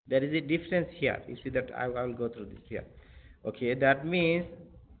 You see that I will go through this here. Okay, that means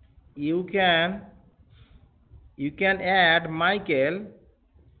you can add Michael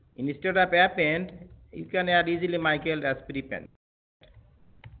instead of append. You can add easily Michael as prepend.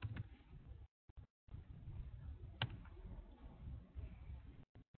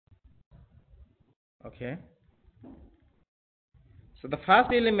 Okay. So the first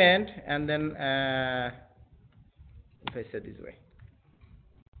element, and then if I say this way,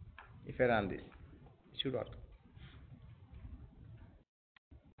 if I run this, it should work.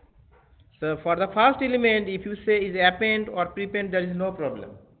 So for the first element, if you say is append or prepend, there is no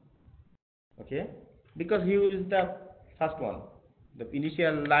problem. Okay, because he is the first one. The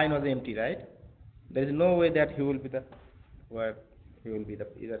initial line was empty, right? There is no way that he will be the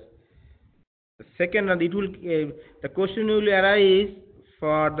either. The second node, it will the question will arise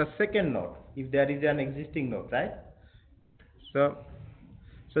for the second node if there is an existing node, right? So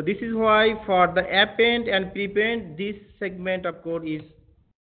this is why for the append and prepend, this segment of code is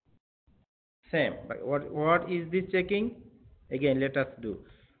same. But what is this checking? Again, let us do.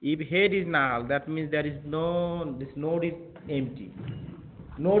 If head is null, that means there is this node is empty.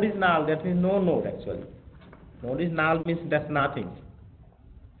 Node is null, that means no node actually. Node is null means that's nothing.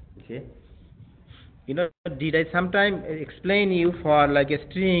 Okay. did I sometime explain you for like a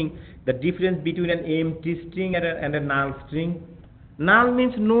string the difference between an empty string and a null string? Null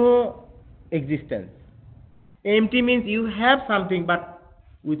means no existence. Empty means you have something but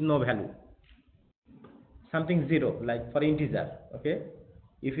with no value. Something zero, like for integer. Okay,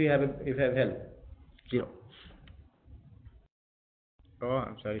 if you have value zero. Oh,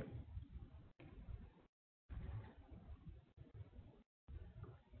 I'm sorry.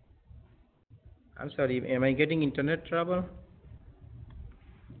 I'm sorry. Am I getting internet trouble?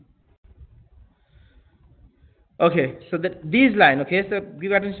 Okay, so this line. Okay, so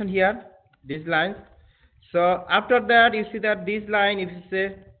give attention here. These lines. So after that, you see that this line. If you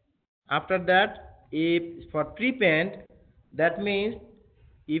say after that, if for prepend, that means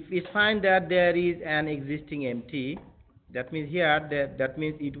if we find that there is an existing empty, that means here that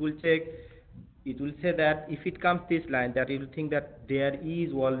means it will check. It will say that if it comes this line, that it will think that there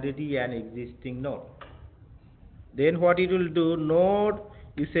is already an existing node. Then what it will do, node,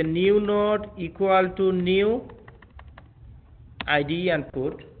 you say new node equal to new ID and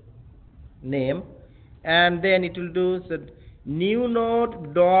put name, and then it will do so new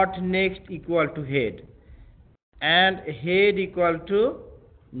node dot next equal to head, and head equal to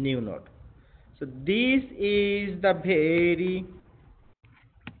new node. So this is the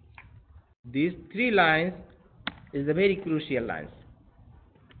these three lines is the very crucial lines.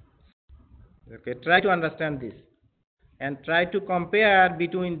 Okay, try to understand this and try to compare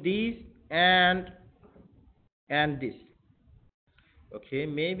between this and this. Okay,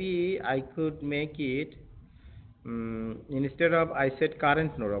 maybe I could make it instead of I said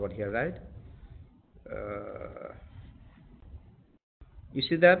current node over here, right? You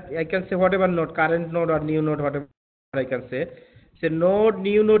see that I can say whatever node, current node or new node, whatever I can say. Say node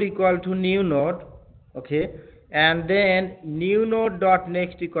new node equal to new node, okay, and then new node dot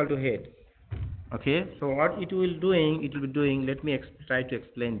next equal to head. Okay, so what it will be doing. Let me try to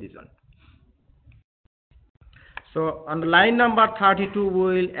explain this one. So on the line number 32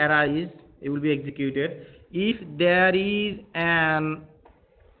 will arise, it will be executed if there is an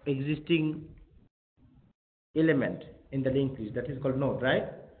existing element in the linked list, that is called node, right?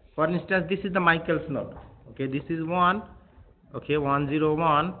 For instance, this is the Michael's node. Okay, this is 1, okay,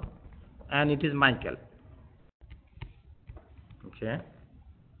 101, and it is Michael. Okay,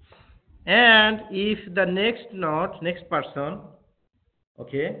 and if the next node, next person,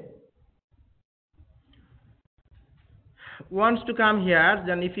 okay, wants to come here,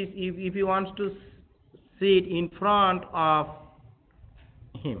 then if he wants to sit in front of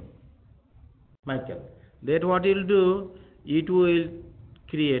him, Michael, then what it will do, it will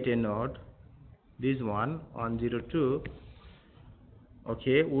create a node, this one 102,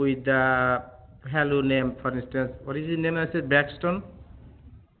 okay, with the value name, for instance, what is his name? I said Braxton,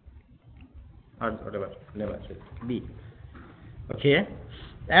 or whatever name I said, B. Okay,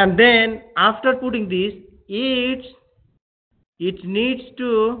 and then after putting this, it needs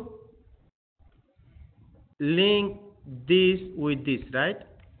to link this with this, right?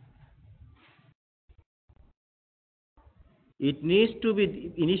 It needs to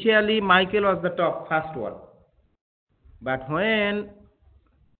be, initially Michael was the top first one, but when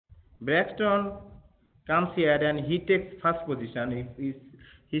Braxton comes here and he takes first position, if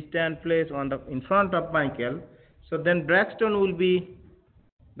he stands place on the in front of Michael, so then Braxton will be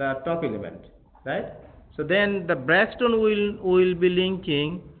the top element, right? So then the Braxton will be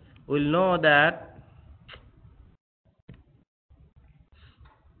linking, will know that,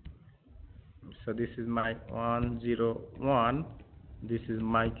 so this is my 101, this is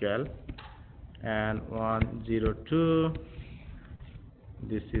Michael, and 102,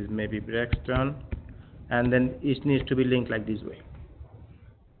 this is maybe Braxton, and then it needs to be linked like this way.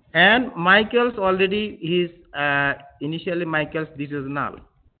 And Michael's already is initially Michael's, this is null,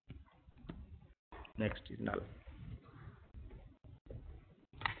 next is null.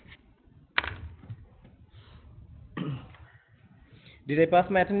 Did I pass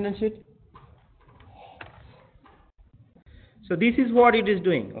my attendance sheet? So this is what it is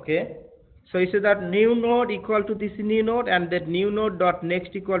doing. Okay, so it says that new node equal to this new node, and that new node dot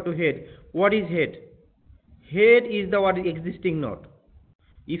next equal to head. What is head? Head is the what is existing node.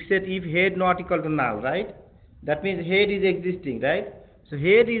 If head not equal to null, right? That means head is existing, right? So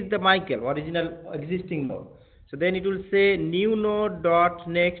head is the Michael original existing node. So then it will say new node dot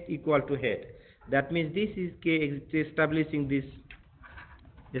next equal to head. That means this is establishing this.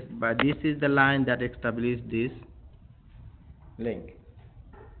 Yes, but this is the line that establishes this link.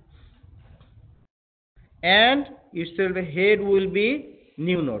 And it says the head will be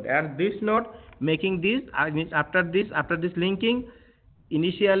new node, and this node making this, I mean after this linking,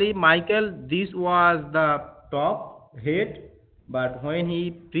 initially Michael, this was the top head, but when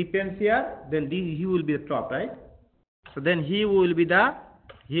he prepends here, then this, he will be the top, right? So then he will be the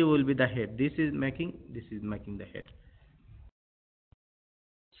head. This is making the head.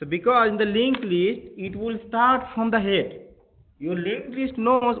 So because in the linked list, it will start from the head. Your linked list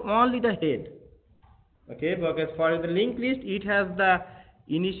knows only the head. Okay, because for the linked list, it has the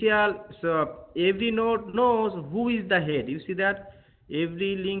initial, so every node knows who is the head. You see that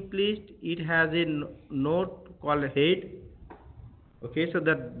every linked list, it has a node called head. Okay, so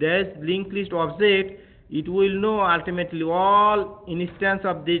that this linked list object, it will know ultimately all instance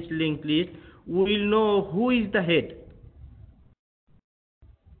of this linked list will know who is the head.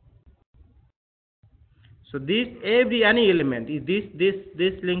 So this any element is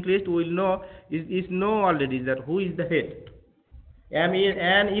this linked list will know is know already that who is the head. And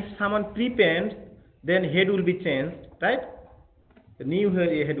if someone prepends, then head will be changed, right? The new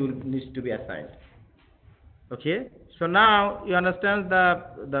head will needs to be assigned. Okay. So now you understand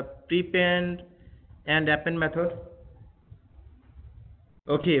the prepend and append method.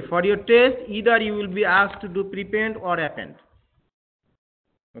 Okay. For your test, either you will be asked to do prepend or append.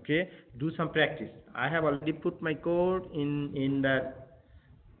 Okay. Do some practice. I have already put my code in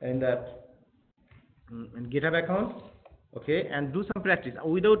GitHub account. Okay, and do some practice.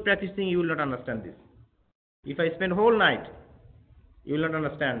 Without practicing, you will not understand this. If I spend whole night, you will not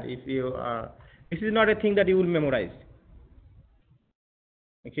understand. If you this is not a thing that you will memorize.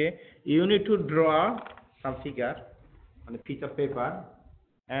 Okay, you need to draw some figure on a piece of paper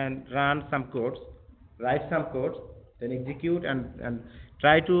and run some codes, write some codes, then execute and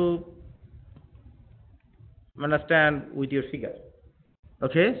try to understand with your figure.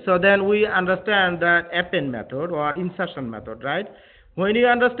 Okay, so then we understand the append method or insertion method, right? When you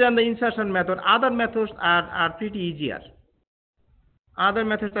understand the insertion method, other methods are pretty easier. Other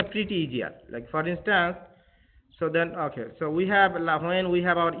methods are pretty easier. Like for instance, so then okay, so we have when we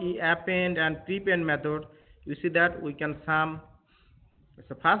have our append and prepend method, you see that we can sum.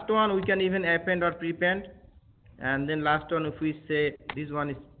 So first one we can even append or prepend, and then last one if we say this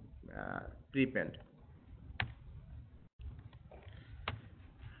one is prepend.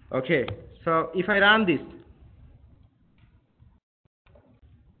 Okay, so if I run this,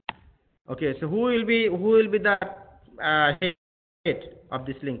 okay, so who will be the head of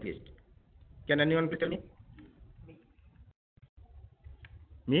this linked list? Can anyone please tell me?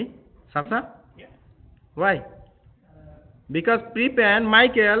 Me? Samsa? Yeah. Why? Because prepend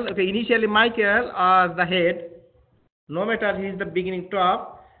Michael. Okay, initially Michael as the head. No matter he is the beginning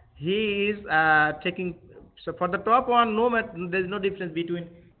top, he is taking. So for the top one, no matter there is no difference between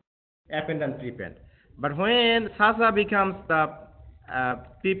append and prepend. But when Sasa becomes the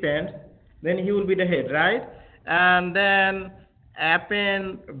prepend, then he will be the head, right? And then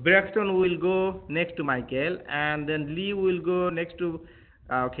append Braxton will go next to Michael, and then Lee will go next to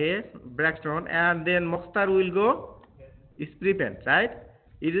Braxton, and then Mokhtar will go is prepend, right?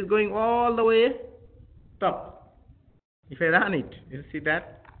 It is going all the way top. If I run it, you see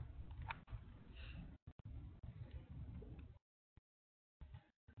that?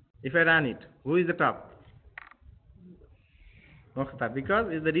 If I run it, who is the top? Mokhtar, because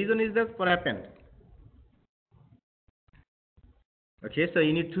the reason is that for append. Okay, so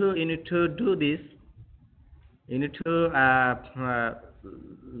you need to do this. You need to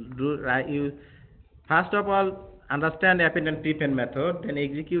you first of all understand append and prepend method, then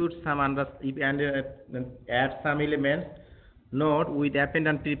execute some and add some elements node with append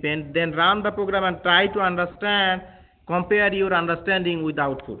and prepend, then run the program and try to understand, compare your understanding with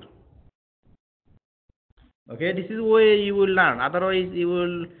output. Okay, this is the way you will learn. Otherwise, you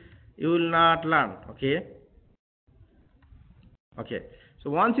will not learn. Okay. Okay. So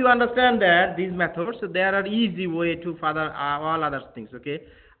once you understand that these methods, so there are easy way to further all other things. Okay.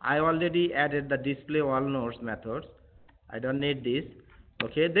 I already added the display all nodes methods. I don't need this.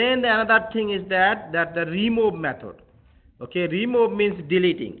 Okay. Then the another thing is that the remove method. Okay. Remove means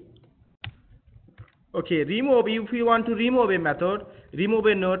deleting. Okay. Remove, if you want to remove a method, remove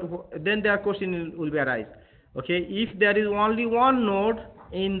a node, then the question will be arise. Okay, if there is only one node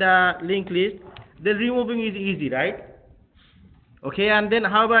in the linked list, then removing is easy, right? Okay, and then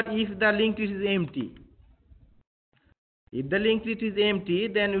how about if the linked list is empty? If the linked list is empty,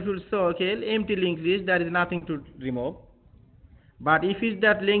 then it will show, okay, empty linked list, there is nothing to remove. But if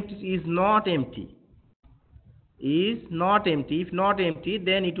that linked list is not empty, if not empty,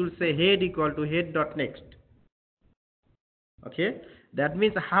 then it will say head equal to head.next. Okay, that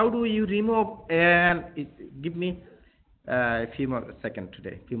means how do you remove, and give me a few more seconds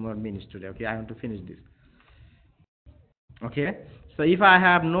today, few more minutes today. Okay, I want to finish this. Okay, So if I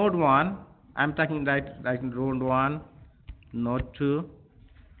have node 1, I'm talking like node 1, node 2,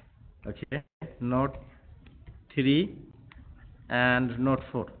 okay, node 3, and node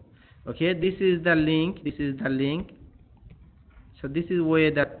 4. Okay, this is the link, so this is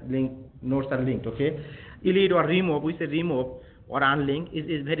where that link nodes are linked. Okay, delete or remove, we say remove or unlink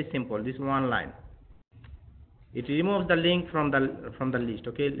is very simple. This one line, it removes the link from the list.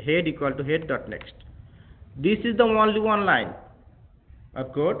 Okay, head equal to head dot next. This is the only one line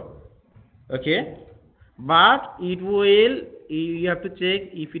of code. Okay, but it will, you have to check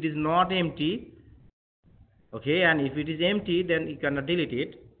if it is not empty. Okay, and if it is empty, then you cannot delete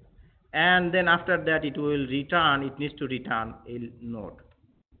it, and then after that it will return, it needs to return a node.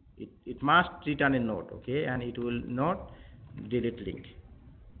 It must return a node. Okay, and it will not delete link.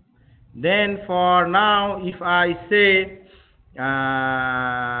 Then for now, if I say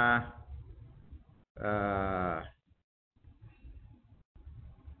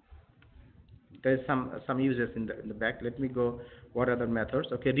there's some users in the back. Let me go. What other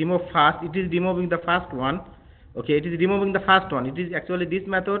methods? Okay, remove first. It is removing the first one. Okay, it is removing the first one. It is actually, this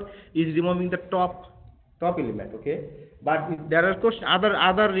method is removing the top element. Okay, but there are of course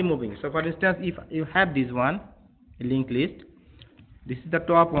other removing. So for instance, if you have this one, a linked list, this is the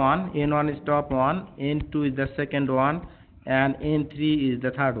top one, n1 is top one, n2 is the second one, and n3 is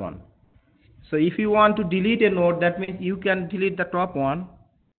the third one. So if you want to delete a node, that means you can delete the top one,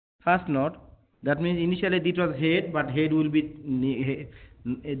 first node. That means initially it was head, but head will be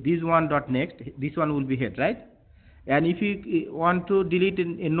this one dot next, this one will be head, right? And if you want to delete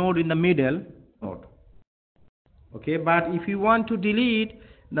a node in the middle node, okay, but if you want to delete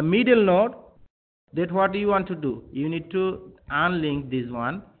the middle node, then what do you want to do? You need to unlink this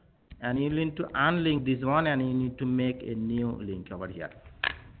one, and you need to unlink this one, and you need to make a new link over here.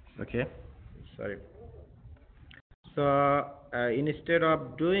 Okay, sorry. So instead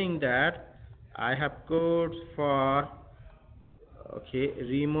of doing that, I have codes for, okay,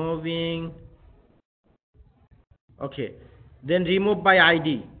 removing, okay, then remove by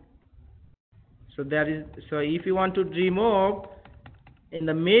ID. So there is, so if you want to remove in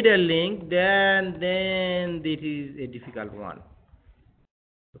the middle link, then this is a difficult one.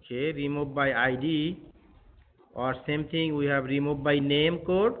 Okay, remove by ID, or same thing, we have remove by name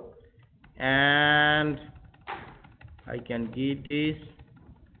code, and I can give this.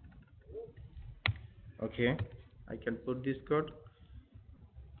 Okay, I can put this code.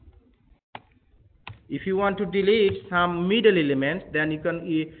 If you want to delete some middle elements, then you can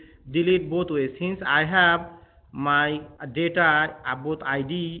delete both ways. Since I have my data both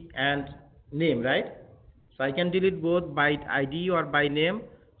ID and name, right? So I can delete both by ID or by name.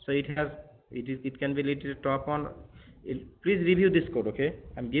 So it can be deleted top on. Please review this code. Okay,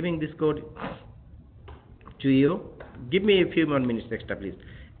 I'm giving this code to you. Give me a few more minutes extra, please.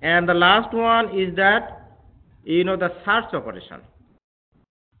 And the last one is that, you know, the search operation.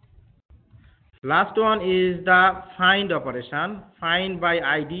 Last one is the find operation, find by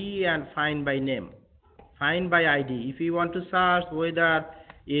ID and find by name. Find by ID. If you want to search whether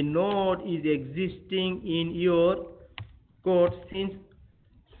a node is existing in your code, since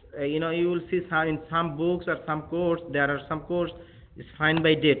you know, you will see in some books or some codes, there are some codes is find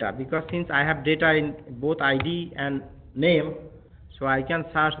by data, because since I have data in both ID and name, so I can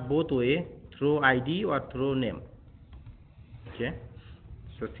search both way, through ID or through name. Okay,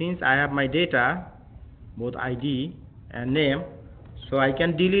 so since I have my data both ID and name, so I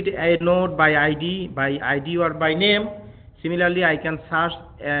can delete a node by ID or by name. Similarly, I can search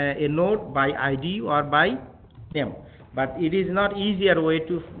a node by ID or by name, but it is not easier way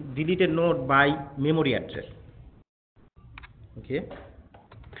to delete a node by memory address.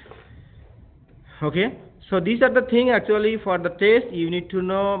 Okay, so these are the things actually for the test. You need to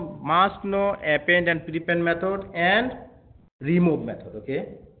know, must know append and prepend method and remove method.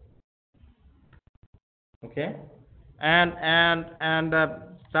 Okay, and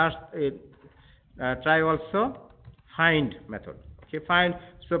try also find method. Okay, find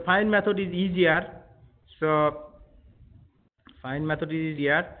method is easier. So find method is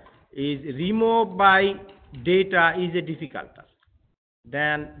easier. Is remove by data is a difficult task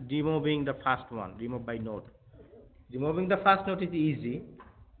than removing the first one, remove by node. Removing the first node is easy,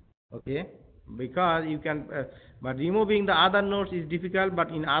 okay, because you can, but removing the other nodes is difficult.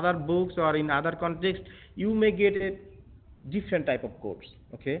 But in other books or in other contexts, you may get a different type of codes.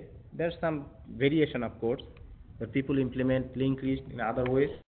 Okay, there's some variation of codes that people implement linked list in other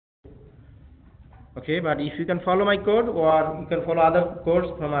ways. Okay, but if you can follow my code, or you can follow other codes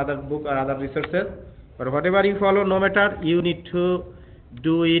from other book or other resources, but whatever you follow, no matter, you need to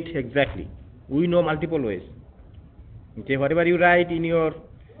do it exactly. We know multiple ways. Okay, whatever you write in your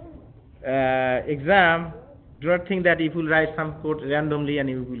exam, do not think that if you write some code randomly and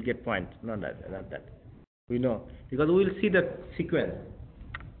you will get points. No, not that. We know, because we will see the sequence,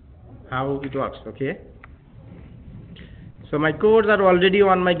 how it works. Okay. So my codes are already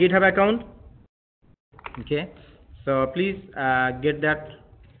on my GitHub account. Okay. So please get that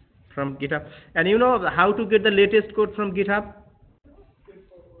from GitHub. And you know how to get the latest code from GitHub?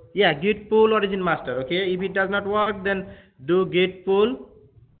 Yeah, git pull origin master. Okay. If it does not work, then do git pull.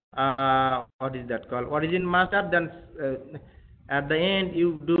 What is that called? Origin master. Then at the end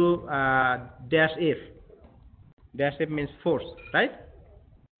you do -f. -f means force, right?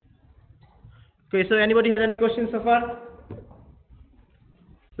 Okay. So anybody has any questions so far?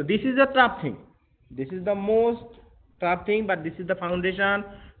 So this is a tough thing. This is the most tough thing, but this is the foundation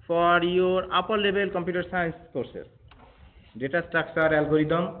for your upper level computer science courses. Data structure,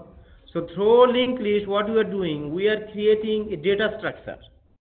 algorithm. So through linked list, what we are doing, we are creating a data structure.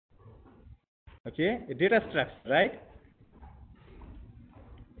 Okay, a data structure, right?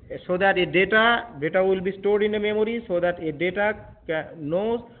 So that a data will be stored in a memory, so that a data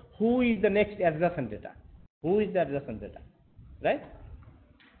knows who is the next adjacent data. Who is the adjacent data, right?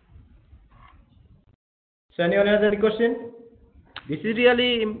 So anyone has any question? This is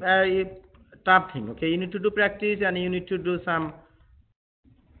really a tough thing. Okay, you need to do practice and you need to do some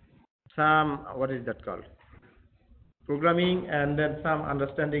what is that called? Programming, and then some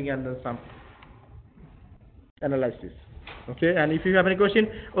understanding, and then some analysis. Okay, and if you have any question,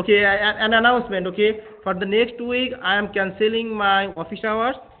 okay, an announcement. Okay, for the next week I am cancelling my office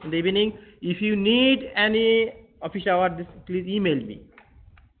hours in the evening. If you need any office hour, please email me.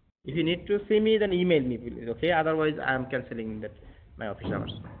 If you need to see me, then email me, please. Okay, otherwise I am cancelling my office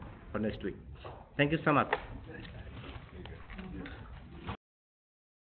hours for next week. Thank you so much.